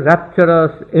of the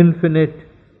rapturous infinite,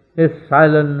 a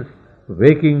silence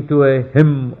waking to a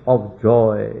hymn of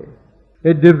joy.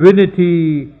 A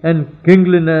divinity and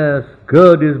kingliness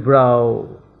gird his brow.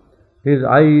 His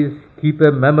eyes keep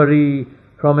a memory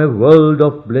from a world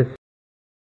of bliss.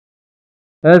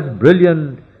 As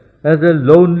brilliant as a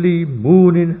lonely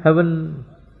moon in heaven,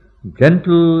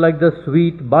 gentle like the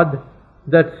sweet bud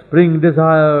that spring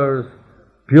desires,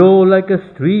 pure like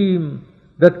a stream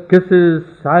that kisses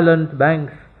silent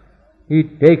banks, he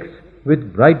takes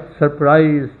with bright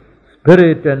surprise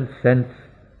spirit and sense.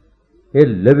 A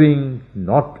living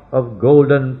knot of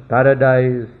golden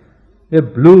paradise, a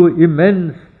blue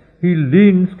immense, he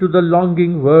leans to the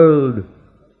longing world,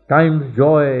 time's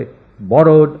joy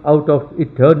borrowed out of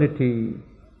eternity,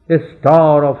 a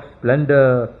star of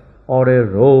splendor or a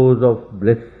rose of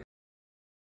bliss.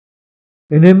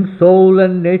 In him soul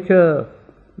and nature,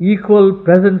 equal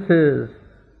presences,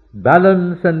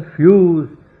 balance and fuse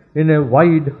in a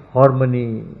wide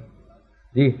harmony.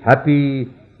 The happy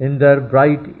in their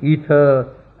bright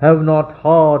ether have not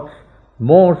hearts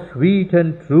more sweet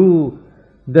and true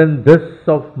than this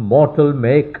of mortal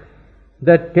make,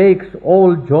 that takes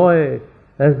all joy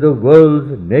as the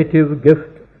world's native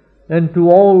gift, and to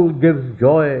all gives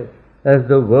joy as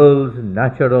the world's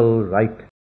natural right.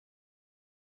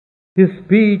 His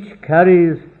speech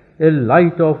carries a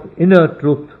light of inner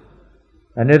truth,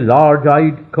 and a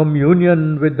large-eyed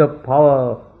communion with the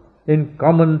power in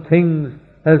common things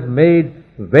has made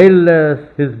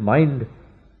veilless his mind,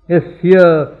 a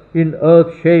seer in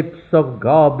earth shapes of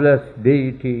garbless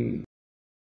deity.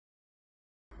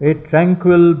 A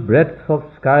tranquil breadth of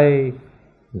sky,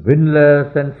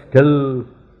 windless and still,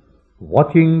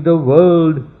 watching the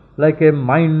world like a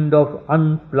mind of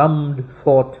unplumbed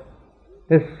thought,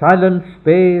 a silent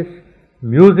space,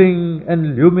 musing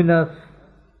and luminous,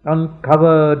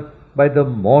 uncovered by the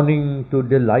morning to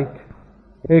delight,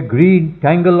 a green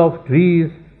tangle of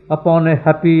trees upon a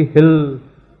happy hill,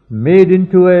 made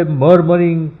into a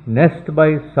murmuring nest by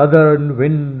southern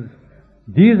winds.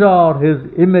 These are his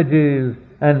images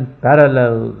and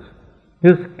parallels,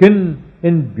 his kin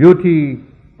in beauty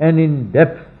and in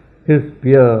depth his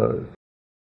peers.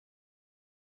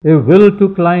 A will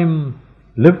to climb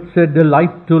lifts a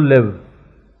delight to live,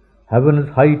 heaven's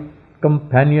height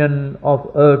companion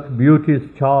of earth's beauty's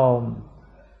charm,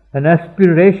 an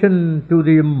aspiration to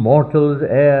the immortal's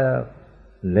air,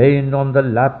 lain on the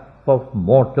lap of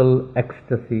mortal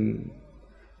ecstasy.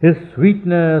 His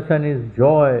sweetness and his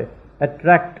joy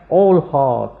attract all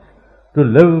hearts to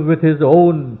live with his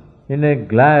own in a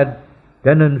glad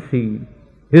tenancy.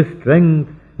 His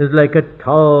strength is like a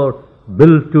tower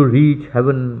built to reach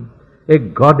heaven, a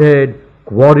godhead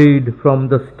quarried from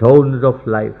the stones of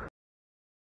life.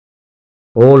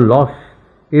 O loss,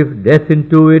 if death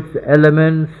into its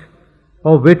elements,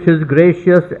 of which his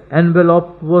gracious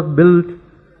envelope was built,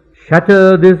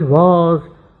 shatter this vase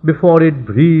before it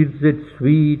breathes its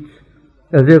sweets,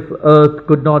 as if earth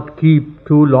could not keep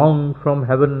too long from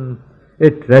heaven, a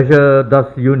treasure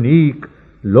thus unique,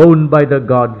 loaned by the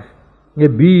gods, a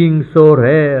being so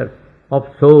rare, of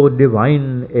so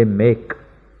divine a make.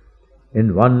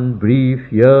 In one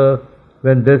brief year,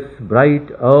 when this bright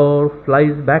hour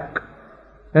flies back,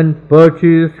 and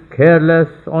perches careless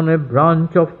on a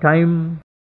branch of time,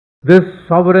 this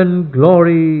sovereign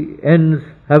glory ends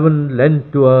heaven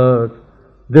lent to earth,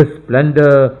 this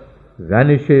splendor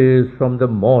vanishes from the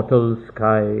mortal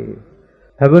sky.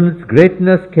 Heaven's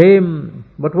greatness came,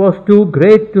 but was too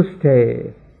great to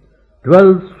stay.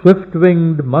 12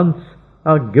 swift-winged months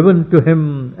are given to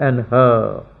him and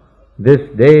her. This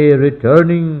day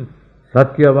returning,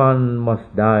 Satyavan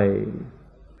must die.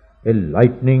 A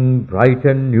lightning bright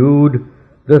and nude,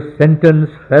 the sentence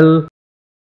fell.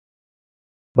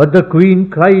 But the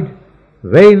queen cried,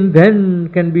 vain then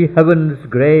can be heaven's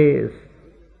grace.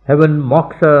 Heaven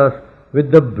mocks us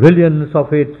with the brilliance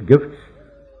of its gifts,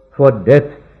 for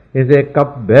death is a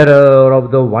cup-bearer of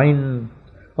the wine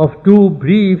of too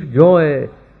brief joy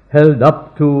held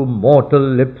up to mortal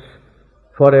lips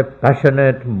for a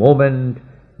passionate moment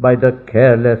by the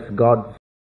careless gods.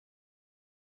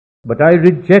 But I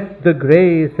reject the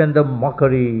grace and the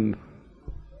mockery.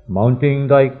 Mounting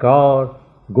thy car,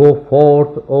 go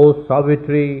forth, O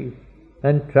Savitri,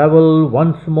 and travel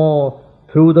once more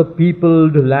through the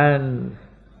peopled lands.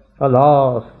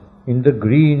 Alas, in the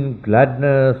green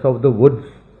gladness of the woods,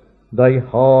 thy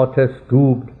heart has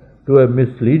stooped to a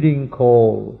misleading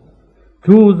call.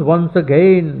 Choose once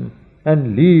again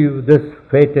and leave this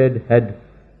fated head.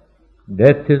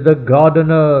 Death is the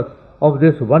gardener of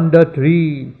this wonder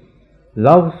tree.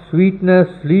 Love's sweetness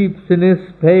sleeps in his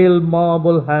pale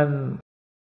marble hand.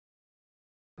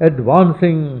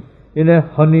 Advancing in a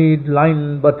honeyed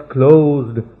line but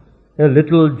closed, a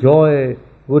little joy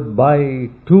would buy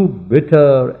too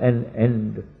bitter an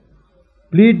end.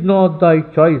 Plead not thy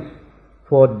choice,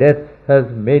 for death has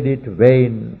made it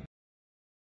vain.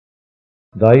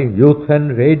 Thy youth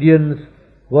and radiance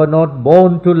were not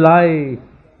born to lie,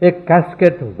 a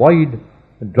casket void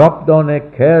dropped on a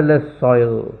careless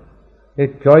soil. A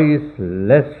choice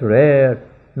less rare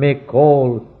may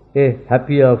call a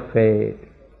happier fate.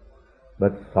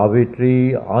 But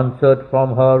Savitri answered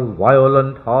from her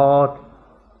violent heart.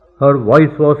 Her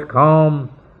voice was calm,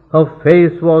 her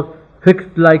face was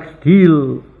fixed like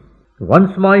steel.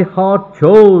 Once my heart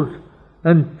chose,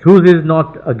 and chooses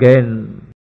not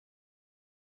again.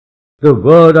 The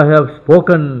word I have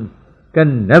spoken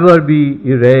can never be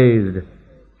erased.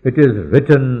 It is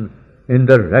written in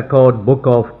the record book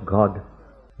of God.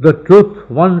 the truth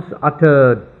once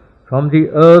uttered, from the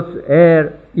earth's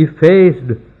air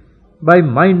effaced, by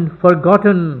mind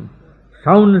forgotten,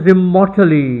 sounds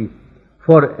immortally,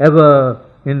 forever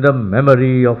in the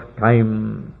memory of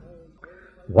time.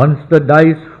 Once the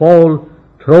dice fall,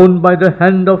 thrown by the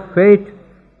hand of fate,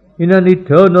 in an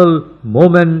eternal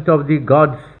moment of the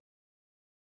gods,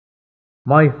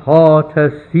 my heart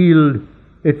has sealed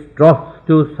its troth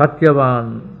to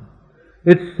Satyavan.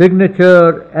 Its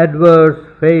signature adverse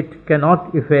fate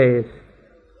cannot efface.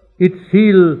 Its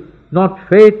seal not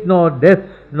fate nor death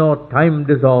nor time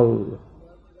dissolve.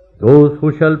 Those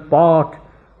who shall part,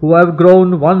 who have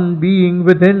grown one being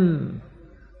within,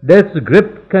 death's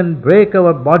grip can break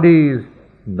our bodies,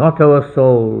 not our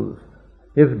souls.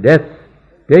 If death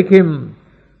take him,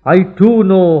 I too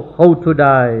know how to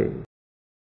die.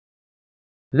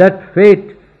 Let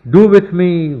fate do with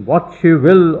me what she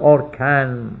will or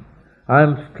can. I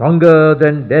am stronger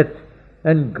than death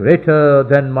and greater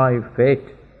than my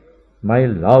fate. My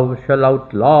love shall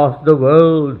outlast the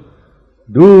world.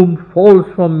 Doom falls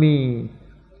from me,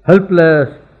 helpless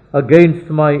against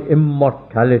my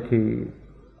immortality.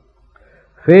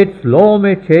 Fate's law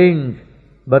may change,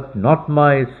 but not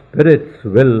my spirit's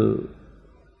will.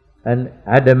 An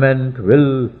adamant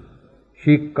will,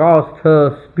 she cast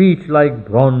her speech like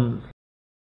bronze.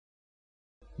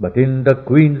 But in the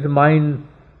queen's mind,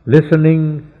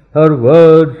 listening, her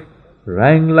words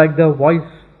rang like the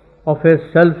voice of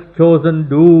a self-chosen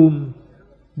doom,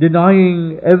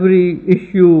 denying every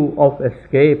issue of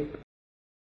escape.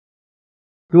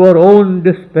 To her own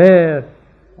despair,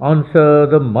 answer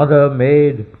the mother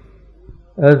made,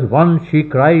 as one she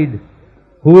cried,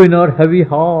 who in her heavy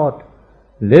heart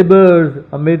labors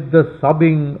amid the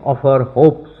sobbing of her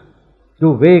hopes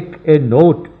to wake a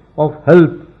note of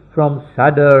help from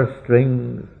sadder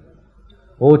strings.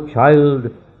 O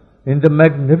child, in the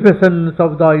magnificence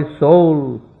of thy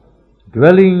soul,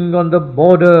 dwelling on the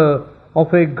border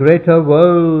of a greater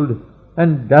world,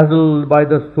 and dazzled by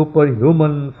the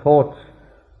superhuman thoughts,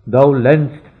 thou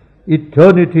lendst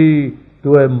eternity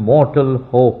to a mortal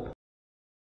hope.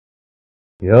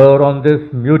 Here on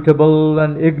this mutable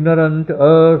and ignorant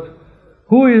earth,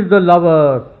 who is the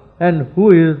lover and who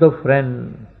is the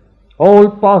friend? All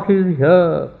passes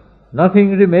here,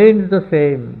 nothing remains the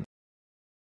same.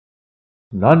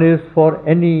 None is for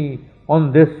any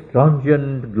on this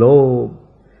transient globe.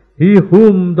 He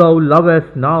whom thou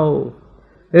lovest now,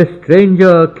 a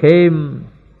stranger came,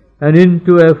 and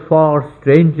into a far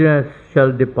strangeness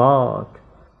shall depart.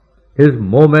 His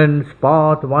moments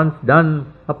part once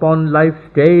done upon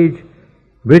life's stage,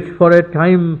 which for a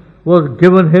time was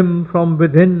given him from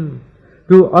within.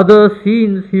 To other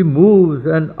scenes he moves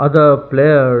and other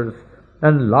players,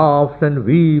 and laughs and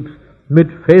weeps mid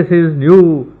faces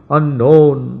new,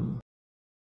 unknown.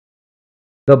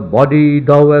 The body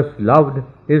thou hast loved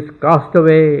is cast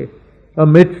away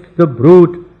amidst the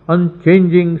brute,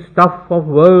 unchanging stuff of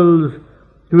worlds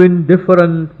to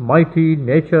indifferent mighty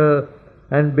nature,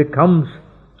 and becomes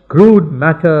crude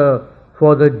matter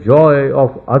for the joy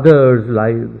of others'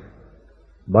 lives.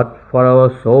 But for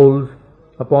our souls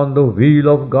upon the wheel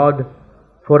of God,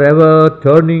 forever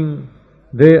turning,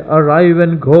 they arrive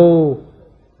and go,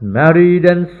 married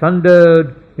and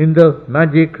sundered in the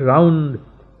magic round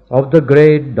of the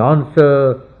great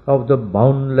dancer of the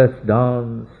boundless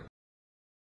dance.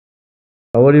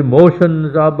 Our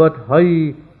emotions are but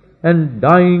high and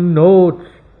dying notes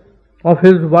of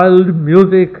his wild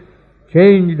music,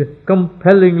 changed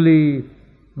compellingly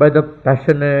by the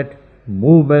passionate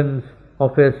movements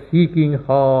of a seeking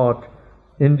heart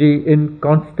in the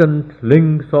inconstant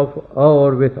links of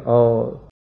hour with hour.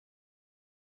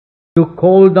 To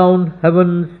call down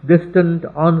heaven's distant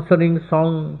answering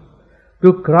song,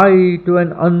 to cry to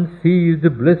an unceased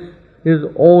bliss is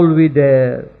all we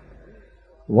dare.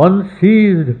 Once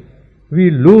seized,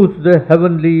 we lose the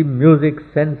heavenly music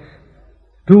sense.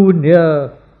 Too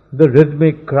near, the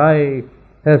rhythmic cry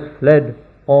has fled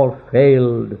or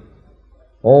failed.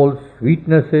 All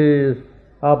sweetnesses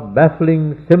are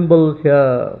baffling symbols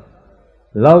here.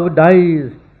 Love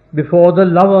dies before the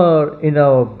lover in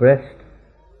our breast.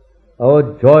 Our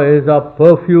joys are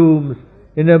perfumes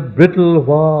in a brittle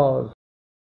vase.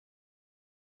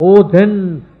 Oh,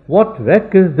 then what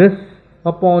wreck is this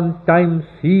upon time's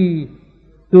sea,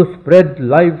 to spread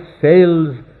life's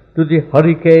sails to the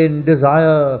hurricane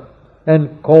desire,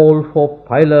 and call for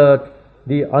pilot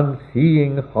the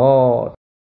unseeing heart.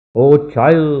 O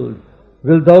child,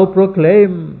 wilt thou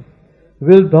proclaim,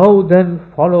 wilt thou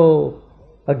then follow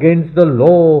against the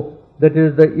law that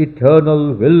is the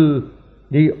eternal will,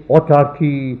 the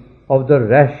autarky of the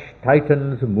rash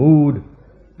Titan's mood,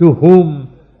 to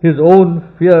whom His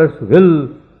own fierce will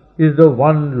is the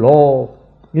one law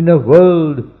in a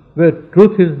world where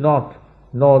truth is not,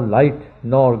 nor light,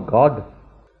 nor God.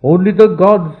 Only the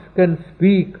gods can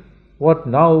speak what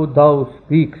now thou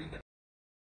speakst.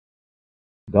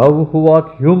 Thou who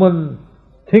art human,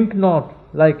 think not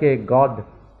like a god,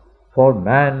 for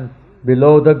man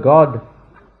below the god,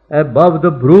 above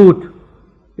the brute,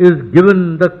 is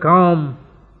given the calm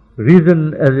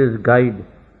reason as his guide.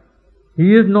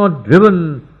 He is not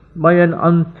driven by an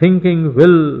unthinking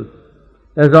will,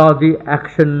 as are the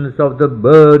actions of the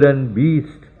bird and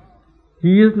beast.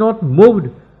 He is not moved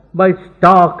by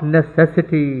stark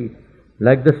necessity,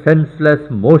 like the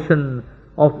senseless motion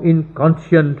of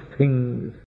inconscient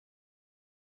things.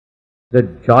 The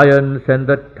giants and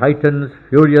the titans'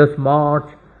 furious march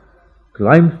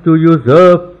climbs to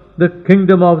usurp the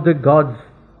kingdom of the gods,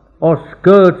 or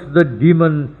skirts the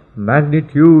demon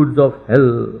magnitudes of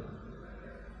hell.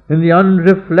 In the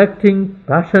unreflecting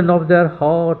passion of their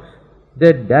hearts,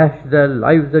 they dash their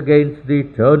lives against the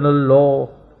eternal law,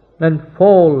 and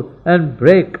fall and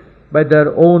break by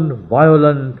their own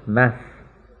violent mass.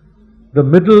 The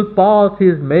middle path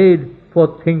is made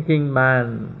for thinking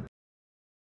man.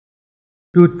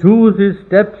 To choose his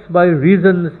steps by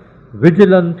reason's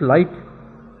vigilant light,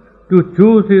 to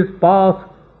choose his path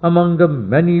among the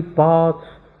many paths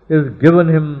is given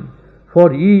him,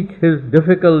 for each his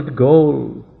difficult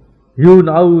goal, hewn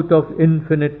out of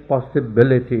infinite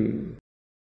possibility.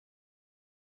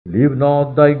 Leave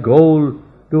not thy goal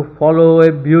to follow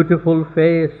a beautiful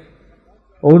face.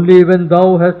 Only when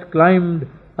thou hast climbed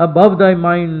above thy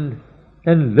mind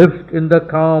and lived in the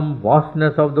calm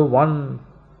vastness of the One,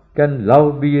 can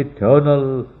love be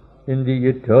eternal in the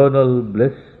eternal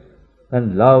bliss,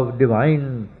 and love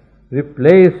divine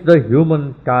replace the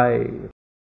human tie.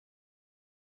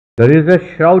 There is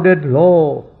a shrouded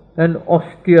law, an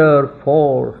austere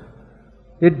force.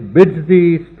 It bids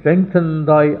thee strengthen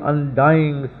thy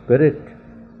undying spirit.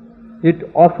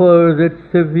 It offers its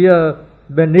severe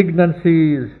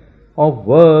benignancies of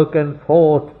work and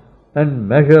thought and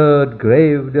measured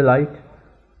grave delight,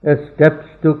 as steps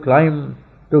to climb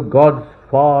to God's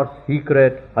far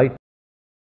secret height.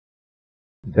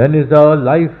 Then is our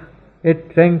life a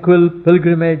tranquil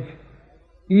pilgrimage,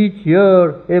 each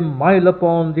year a mile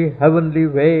upon the heavenly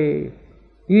way.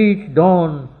 Each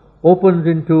dawn opens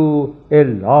into a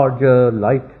larger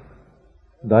light.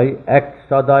 Thy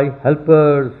acts are thy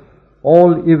helpers,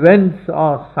 all events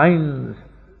are signs.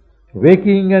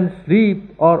 Waking and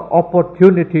sleep are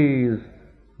opportunities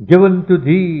given to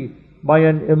thee by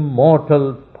an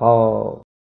immortal power.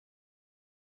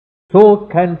 So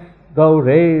canst thou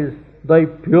raise thy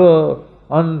pure,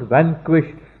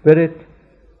 unvanquished spirit,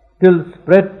 till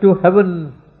spread to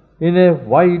heaven in a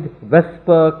wide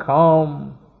vesper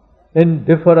calm,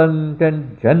 indifferent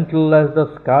and gentle as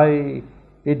the sky,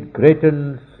 it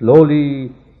greatens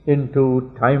slowly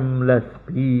into timeless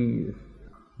peace.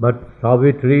 But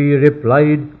Savitri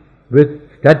replied with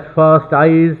steadfast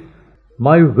eyes,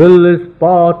 my will is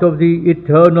part of the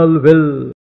eternal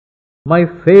will. My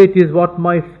fate is what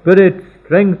my spirit's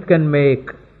strength can make.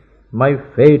 My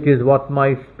fate is what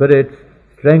my spirit's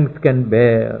strength can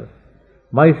bear.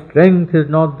 My strength is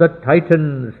not the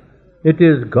Titan's, it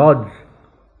is God's.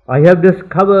 I have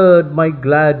discovered my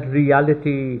glad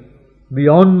reality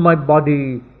beyond my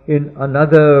body in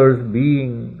another's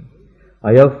being.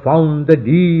 I have found the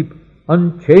deep,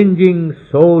 unchanging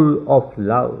soul of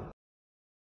love.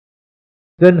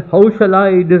 Then how shall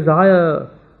I desire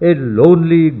a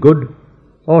lonely good,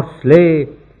 or slay,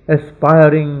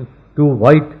 aspiring to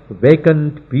white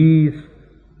vacant peace,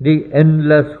 the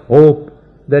endless hope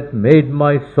that made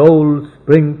my soul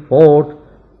spring forth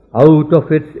out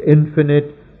of its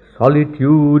infinite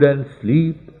solitude and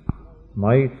sleep?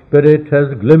 My spirit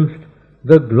has glimpsed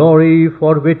the glory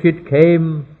for which it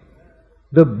came,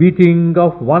 the beating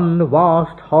of one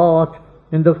vast heart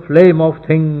in the flame of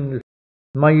things,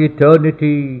 my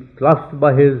eternity clasped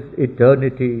by his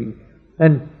eternity,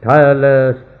 and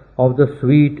tireless of the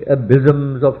sweet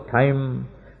abysms of time,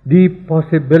 the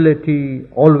possibility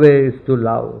always to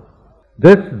love.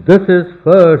 This is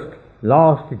first,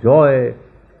 last joy,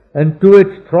 and to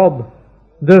its throb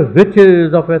the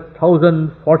riches of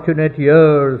 1,000 fortunate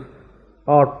years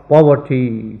are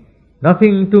poverty.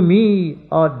 Nothing to me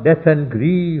are death and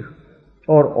grief,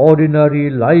 or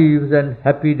ordinary lives and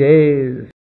happy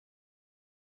days.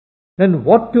 And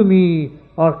what to me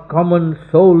are common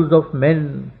souls of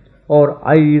men, or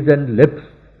eyes and lips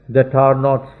that are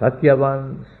not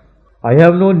Satyavans? I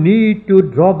have no need to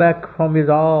draw back from his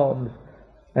arms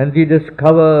and the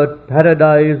discovered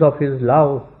paradise of his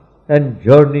love, and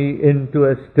journey into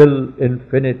a still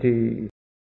infinity.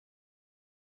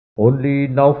 Only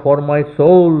now for my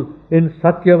soul in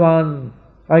Satyavan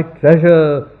I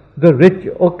treasure the rich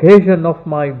occasion of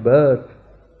my birth.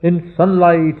 In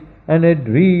sunlight and a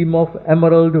dream of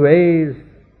emerald ways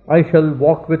I shall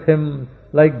walk with him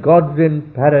like gods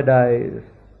in paradise.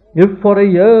 If for a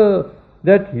year,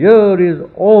 that year is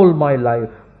all my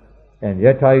life, and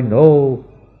yet I know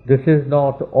this is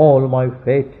not all my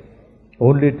fate,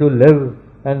 only to live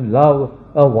and love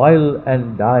a while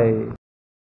and die.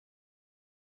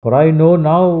 For I know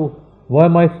now why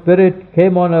my spirit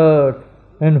came on earth,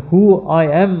 and who I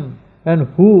am, and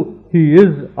who he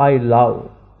is I love.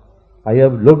 I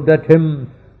have looked at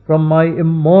him from my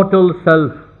immortal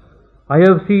self. I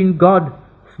have seen God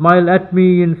smile at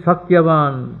me in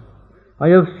Satyavan. I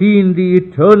have seen the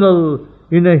eternal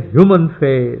in a human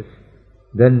face.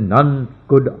 Then none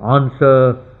could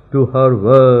answer to her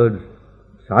words.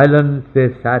 Silent they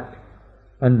sat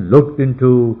and looked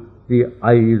into the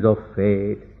eyes of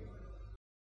fate.